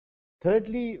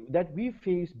 Thirdly, that we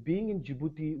faced being in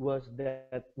Djibouti was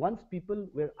that once people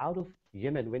were out of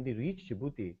Yemen, when they reached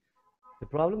Djibouti, the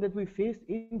problem that we faced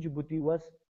in Djibouti was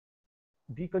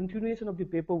the continuation of the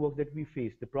paperwork that we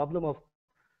faced, the problem of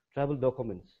travel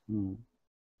documents.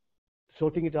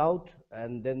 Sorting it out,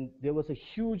 and then there was a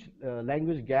huge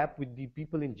language gap with the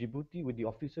people in Djibouti, with the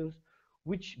officers,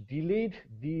 which delayed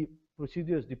the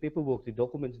procedures, the paperwork, the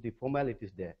documents, the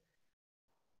formalities there.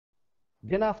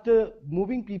 Then after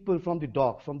moving people from the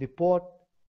dock, from the port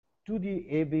to the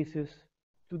air bases,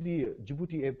 to the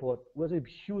Djibouti airport was a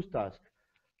huge task.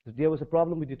 There was a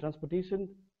problem with the transportation.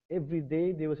 Every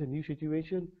day there was a new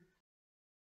situation.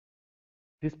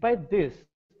 Despite this,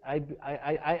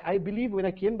 I believe when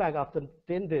I came back after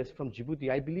 10 days from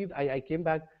Djibouti, I believe I came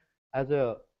back as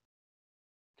a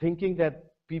thinking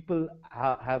that people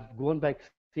have gone back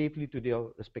safely to their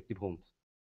respective homes.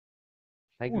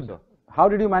 Thank you, sir. How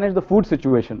did you manage the food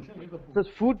situation? So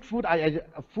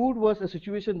food was a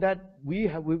situation that we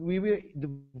were the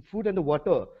food and the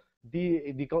water.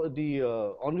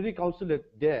 The honorary consulate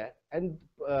there,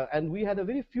 and we had a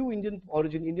very few Indian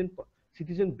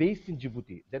citizen based in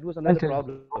Djibouti. That was another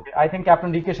problem. Okay. I think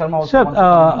Captain D.K. Sharma also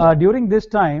Sir, during this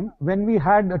time, when we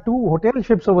had 2 hotel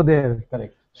ships over there,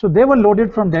 correct. So they were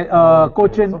loaded from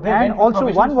Cochin, So and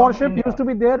also one warship used to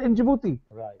be there in Djibouti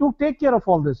to take care of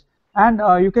all this. And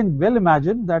you can well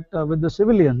imagine that with the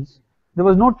civilians, there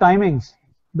was no timings.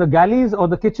 The galleys or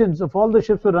the kitchens of all the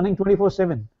ships were running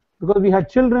 24/7 because we had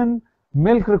children,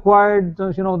 milk required,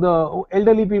 you know, the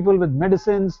elderly people with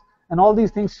medicines and all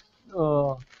these things.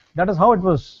 That is how it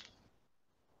was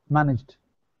managed.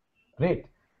 Great.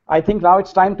 I think now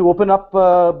it's time to open up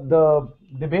the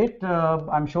debate.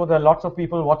 I'm sure there are lots of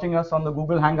people watching us on the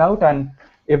Google Hangout, and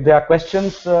if there are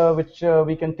questions which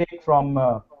we can take from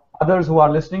others who are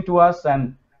listening to us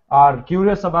and are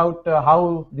curious about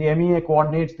how the MEA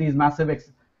coordinates these massive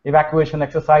evacuation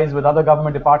exercise with other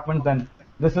government departments, then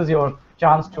this is your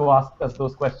chance to ask us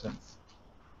those questions.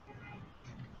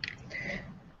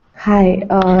 Hi,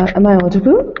 am I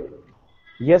audible?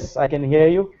 Yes, I can hear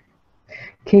you.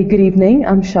 Okay, good evening.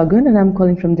 I'm Shagun and I'm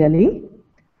calling from Delhi.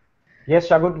 Yes,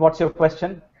 Shagun, what's your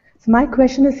question? So my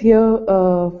question is here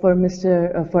for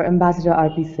Ambassador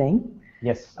R.P. Singh.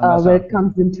 Yes. Where it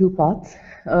comes in 2 parts.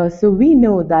 So we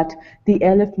know that the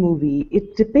Airlift movie,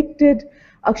 it depicted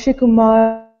Akshay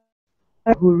Kumar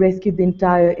who rescued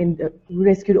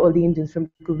rescued all the Indians from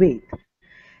Kuwait.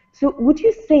 So would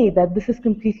you say that this is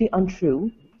completely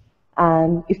untrue?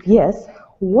 And if yes,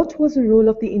 what was the role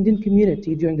of the Indian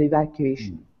community during the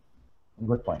evacuation?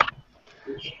 Good point.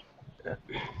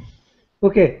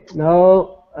 Okay,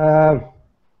 now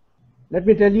let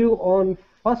me tell you, on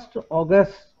 1st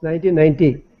August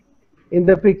 1990, in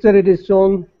the picture it is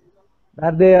shown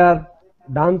that they are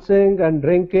dancing and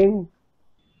drinking,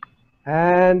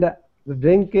 and the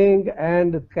drinking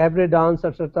and cabaret dance,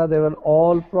 etc., they were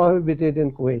all prohibited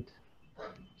in Kuwait.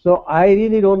 So I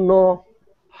really don't know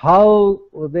how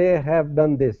they have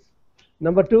done this.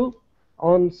 Number 2,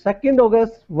 on 2nd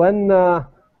August, when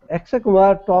Akshay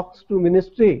Kumar talks to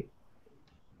ministry,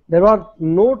 there was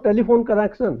no telephone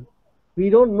connection. We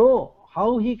don't know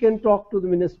how he can talk to the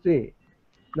ministry.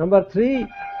 Number 3,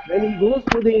 when he goes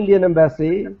to the Indian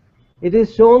embassy, it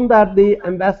is shown that the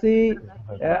embassy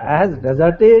has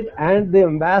deserted and the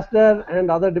ambassador and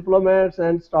other diplomats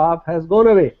and staff has gone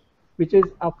away, which is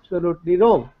absolutely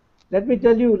wrong. Let me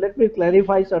tell you, let me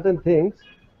clarify certain things.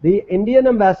 The Indian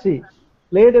embassy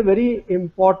played a very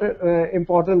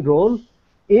important role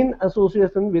in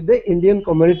association with the Indian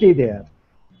community there.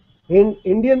 In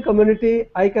Indian community,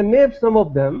 I can name some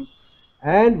of them,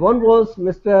 and one was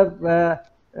Mr.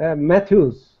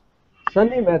 Matthews,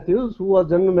 Sunny Matthews, who was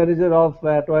general manager of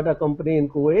Toyota company in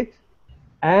Kuwait,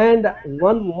 and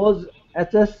one was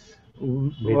HS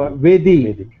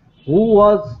Vedi, who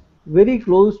was very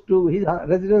close to, his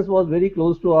residence was very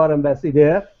close to our embassy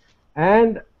there,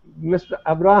 and Mr.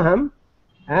 Abraham,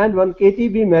 and one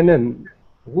KTB Menon,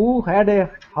 who had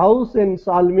a house in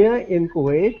Salmiya in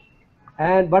Kuwait,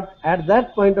 but at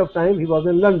that point of time he was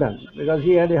in London because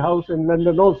he had a house in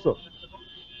London also.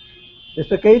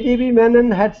 Mr. KTB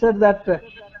Menon had said that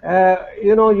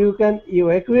you know, you can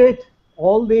evacuate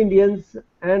all the Indians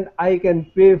and I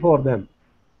can pay for them,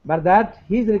 but that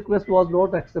his request was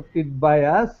not accepted by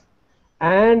us,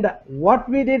 And what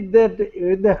we did that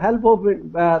with the help of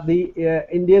the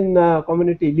Indian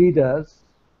community leaders,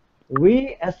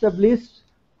 we established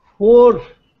 4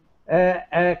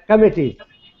 committees.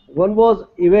 One was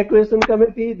evacuation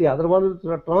committee, the other one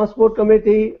was transport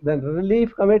committee, then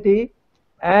relief committee,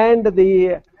 and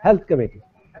the health committee.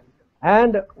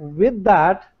 And with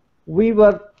that, we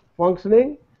were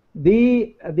functioning.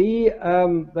 The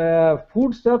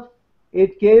food stuff,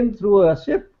 it came through a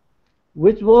ship,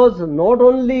 which was not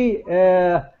only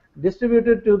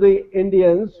distributed to the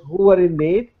Indians who were in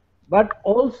need, but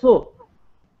also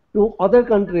to other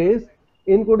countries,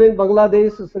 including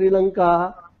Bangladesh, Sri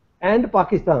Lanka, and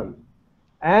Pakistan.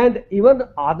 And even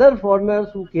other foreigners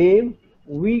who came,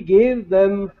 we gave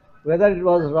them, whether it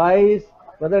was rice,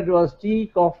 whether it was tea,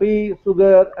 coffee,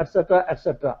 sugar, etc.,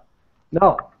 etc.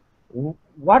 Now,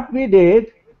 what we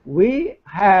did, we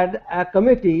had a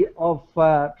committee of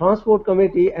transport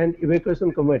committee and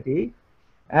evacuation committee.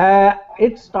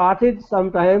 It started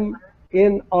sometime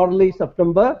in early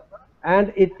September,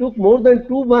 and it took more than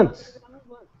 2 months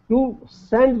to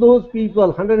send those people,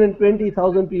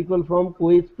 120,000 people from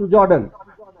Kuwait to Jordan.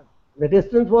 The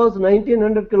distance was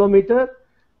 1900 kilometers.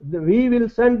 We will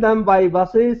send them by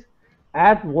buses.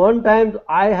 At one time,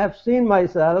 I have seen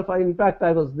myself, in fact,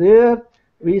 I was there.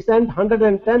 We sent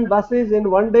 110 buses in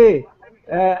one day,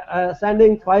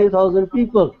 sending 5,000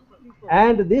 people.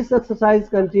 And this exercise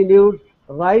continued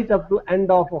right up to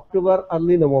end of October,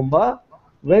 early November,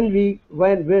 when we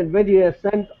have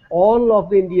sent all of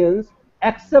the Indians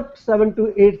except 7,000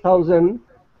 to 8,000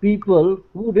 people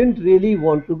who didn't really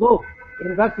want to go.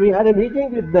 In fact, we had a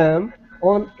meeting with them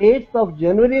on 8th of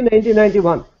January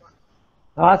 1991,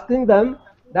 asking them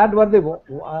that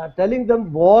telling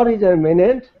them war is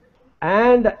imminent,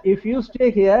 and if you stay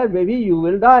here, maybe you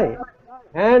will die.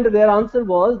 And their answer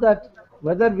was that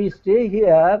whether we stay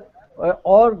here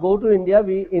or go to India,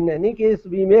 in any case,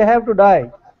 we may have to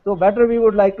die. So better we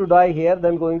would like to die here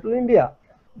than going to India.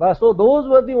 But so those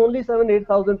were the only 7,000 to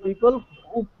 8,000 people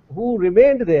who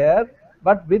remained there,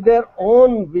 but with their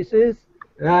own wishes.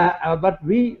 But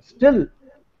we still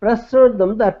pressured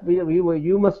them that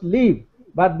you must leave.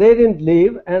 But they didn't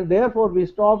leave, and therefore we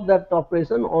stopped that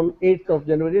operation on 8th of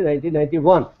January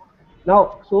 1991.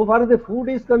 Now, so far as the food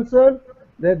is concerned,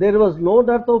 there was no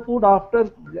dearth of food after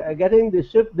getting the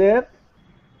ship there,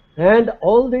 and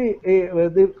all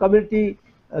the community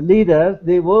leaders,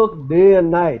 they worked day and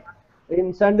night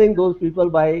in sending those people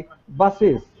by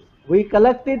buses. We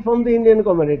collected from the Indian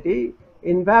community,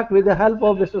 in fact, with the help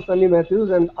of Mr. Sunny Matthews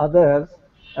and others,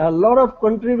 a lot of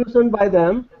contribution by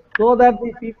them, so that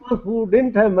the people who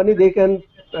didn't have money, they can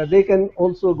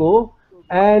also go.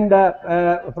 And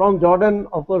from Jordan,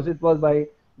 of course, it was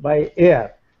by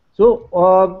air. So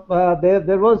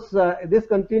there was this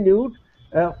continued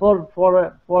for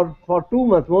 2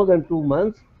 months, more than 2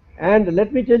 months. And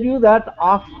let me tell you that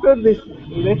after this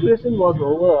evacuation was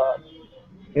over,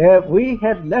 we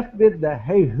had left with the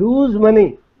huge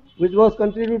money which was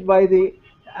contributed by the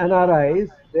NRIs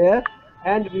there,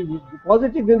 and we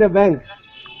deposited in a bank.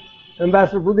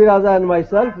 Ambassador Budi Raza and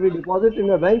myself, we deposited in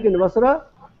a bank in Basra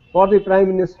for the Prime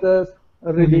Minister's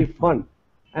Relief Fund.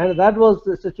 And that was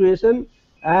the situation.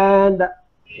 And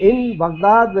in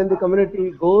Baghdad, when the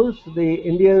community goes, the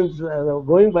Indians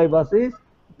going by buses,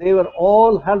 they were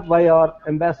all helped by our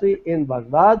embassy in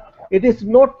Baghdad. It is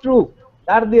not true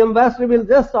that the ambassador will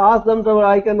just ask them,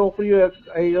 I can offer you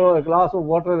a glass of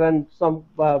water and some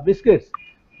biscuits.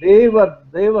 They were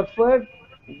fed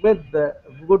with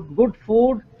good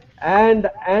food, and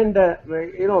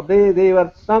they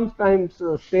were sometimes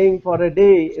staying for a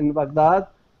day in Baghdad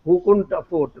who couldn't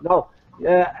afford. Now,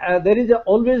 there is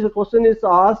always a question is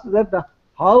asked that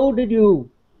how did you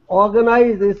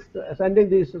organize this, sending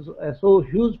these so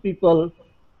huge people,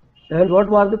 and what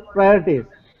were the priorities?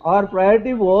 Our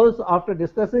priority was, after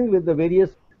discussing with the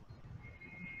various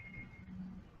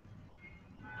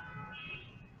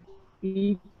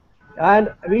people,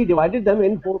 and we divided them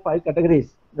in 4 or 5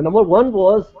 categories. The number 1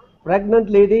 was pregnant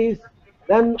ladies,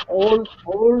 then old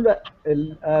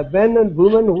men and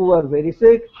women who were very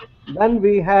sick. Then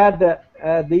we had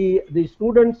the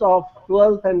students of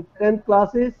 12th and 10th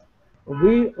classes.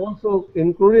 We also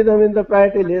included them in the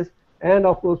priority list, and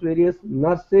of course various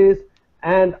nurses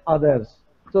and others.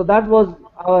 So that was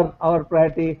our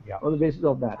priority on the basis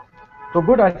of that. So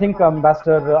good. I think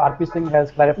Ambassador R.P. Singh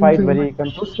has clarified very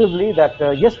conclusively that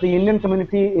yes, the Indian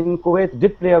community in Kuwait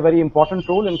did play a very important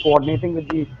role in coordinating with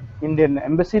the Indian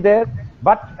embassy there,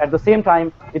 but at the same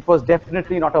time, it was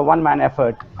definitely not a one-man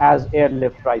effort as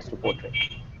Airlift tries to portray.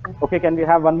 Okay, can we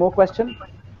have one more question?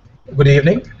 Good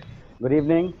evening. Good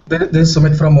evening. This is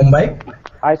Sumit from Mumbai.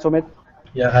 Hi, Sumit.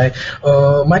 Yeah, hi.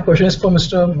 My question is for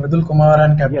Mr. Mridul Kumar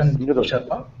and Captain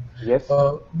Sharma. Yes.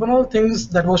 One of the things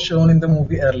that was shown in the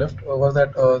movie Airlift was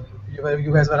that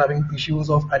you guys were having issues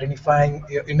of identifying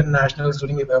internationals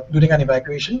during an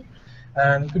evacuation.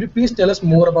 And could you please tell us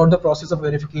more about the process of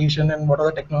verification and what are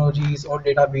the technologies or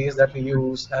database that we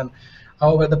use, and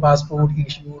how were the passport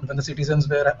issued when the citizens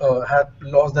were had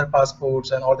lost their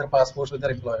passports and all their passports with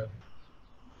their employer?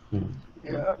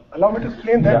 Yeah, allow me to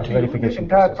explain that to you, the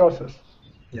entire process.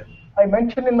 Yeah. I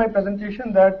mentioned in my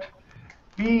presentation that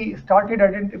we started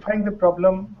identifying the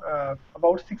problem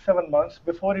about 6-7 months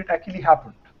before it actually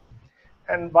happened.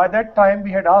 And by that time,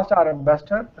 we had asked our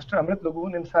ambassador, Mr. Amrit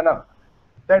Lagoon in Sana,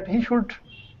 that he should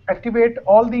activate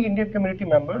all the Indian community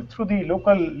members through the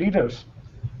local leaders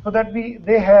so that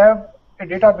they have a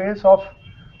database of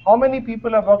how many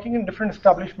people are working in different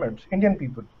establishments, Indian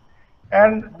people.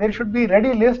 And there should be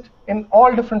ready list in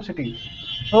all different cities.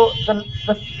 So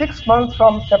the 6 months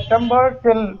from September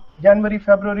till January,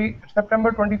 February,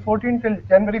 September 2014 till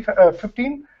January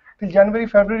 15 till January,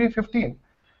 February 15,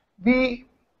 we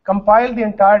compiled the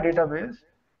entire database.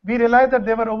 We realized that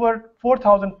there were over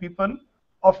 4,000 people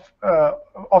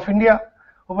of India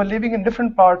who were living in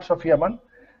different parts of Yemen.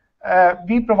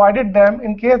 We provided them,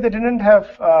 in case they didn't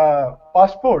have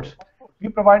passports, we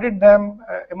provided them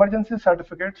emergency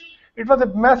certificates. It was a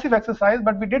massive exercise,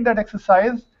 but we did that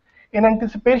exercise in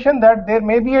anticipation that there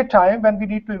may be a time when we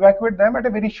need to evacuate them at a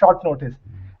very short notice.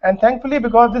 And thankfully,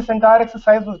 because this entire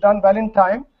exercise was done well in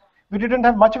time, we didn't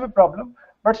have much of a problem.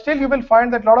 But still, you will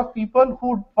find that a lot of people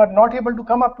who were not able to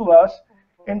come up to us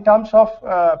in terms of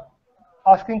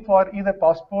asking for either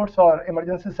passports or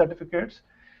emergency certificates,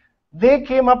 they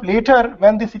came up later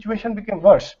when the situation became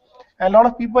worse. And a lot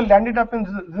of people landed up in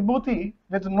Djibouti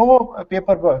with no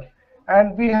paperwork.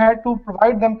 And we had to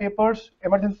provide them papers,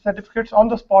 emergency certificates on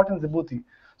the spot in Djibouti.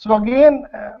 So again,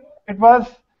 it was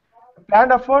a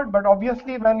planned effort, but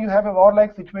obviously when you have a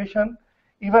war-like situation,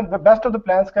 even the best of the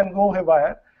plans can go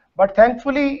haywire. But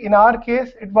thankfully, in our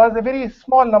case, it was a very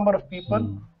small number of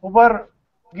people who were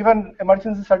given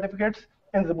emergency certificates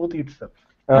in Djibouti itself.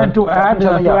 And to add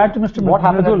to Mr. What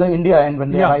happened in India and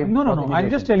when they arrived? No. I'll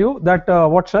just tell you that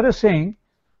what sir is saying,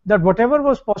 that whatever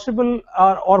was possible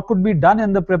or could be done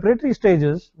in the preparatory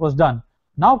stages was done.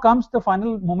 Now comes the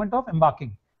final moment of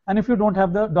embarking. And if you don't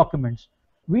have the documents,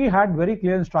 we had very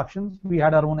clear instructions. We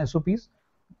had our own SOPs.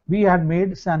 We had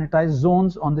made sanitized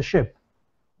zones on the ship,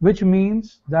 which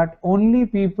means that only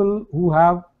people who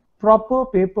have proper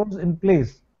papers in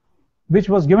place, which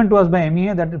was given to us by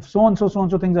MEA, that if so and so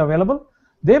things are available,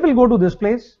 they will go to this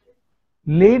place.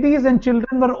 Ladies and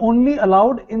children were only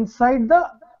allowed inside the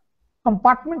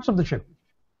compartments of the ship.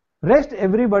 Rest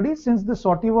everybody, since the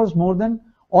sortie was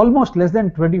almost less than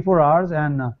 24 hours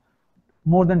and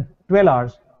more than 12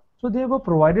 hours. So they were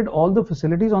provided all the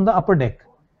facilities on the upper deck,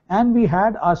 and we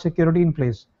had our security in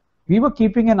place. We were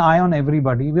keeping an eye on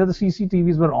everybody, where the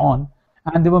CCTVs were on,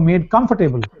 and they were made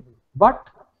comfortable. But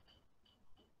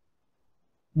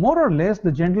more or less,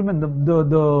 the gentlemen,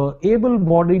 the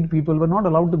able-bodied people were not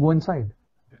allowed to go inside.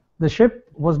 The ship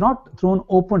was not thrown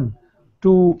open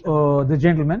to the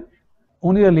gentlemen,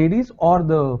 only the ladies or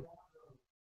the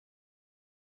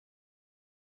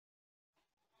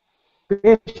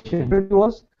patient. It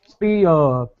was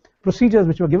the procedures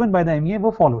which were given by the MEA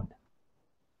were followed.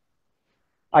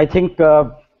 I think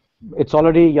it's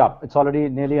already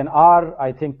nearly an hour.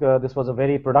 I think this was a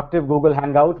very productive Google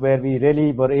Hangout where we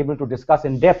really were able to discuss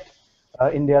in depth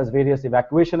India's various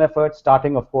evacuation efforts,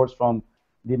 starting of course from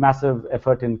the massive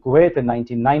effort in Kuwait in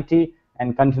 1990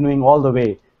 and continuing all the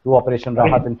way to Operation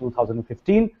Rahat in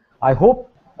 2015. I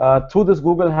hope through this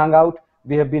Google Hangout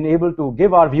we have been able to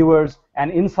give our viewers an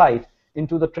insight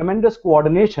into the tremendous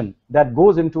coordination that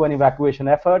goes into an evacuation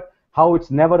effort, how it's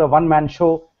never a one-man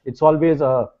show. It's always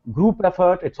a group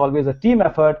effort, it's always a team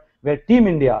effort where Team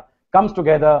India comes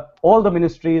together, all the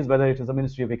ministries, whether it is the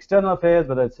Ministry of External Affairs,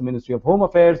 whether it's the Ministry of Home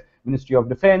Affairs, Ministry of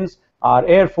Defense, our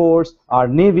Air Force, our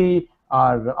Navy,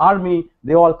 our Army,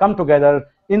 they all come together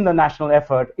in the national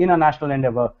effort, in a national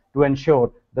endeavor to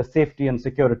ensure the safety and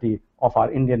security of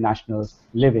our Indian nationals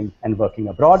living and working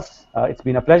abroad. It's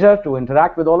been a pleasure to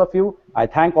interact with all of you. I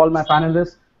thank all my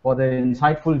panelists for their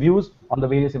insightful views on the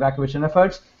various evacuation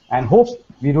efforts, and hopes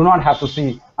we do not have to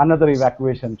see another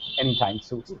evacuation anytime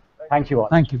soon. Thank you all.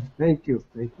 Thank you. Thank you.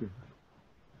 Thank you.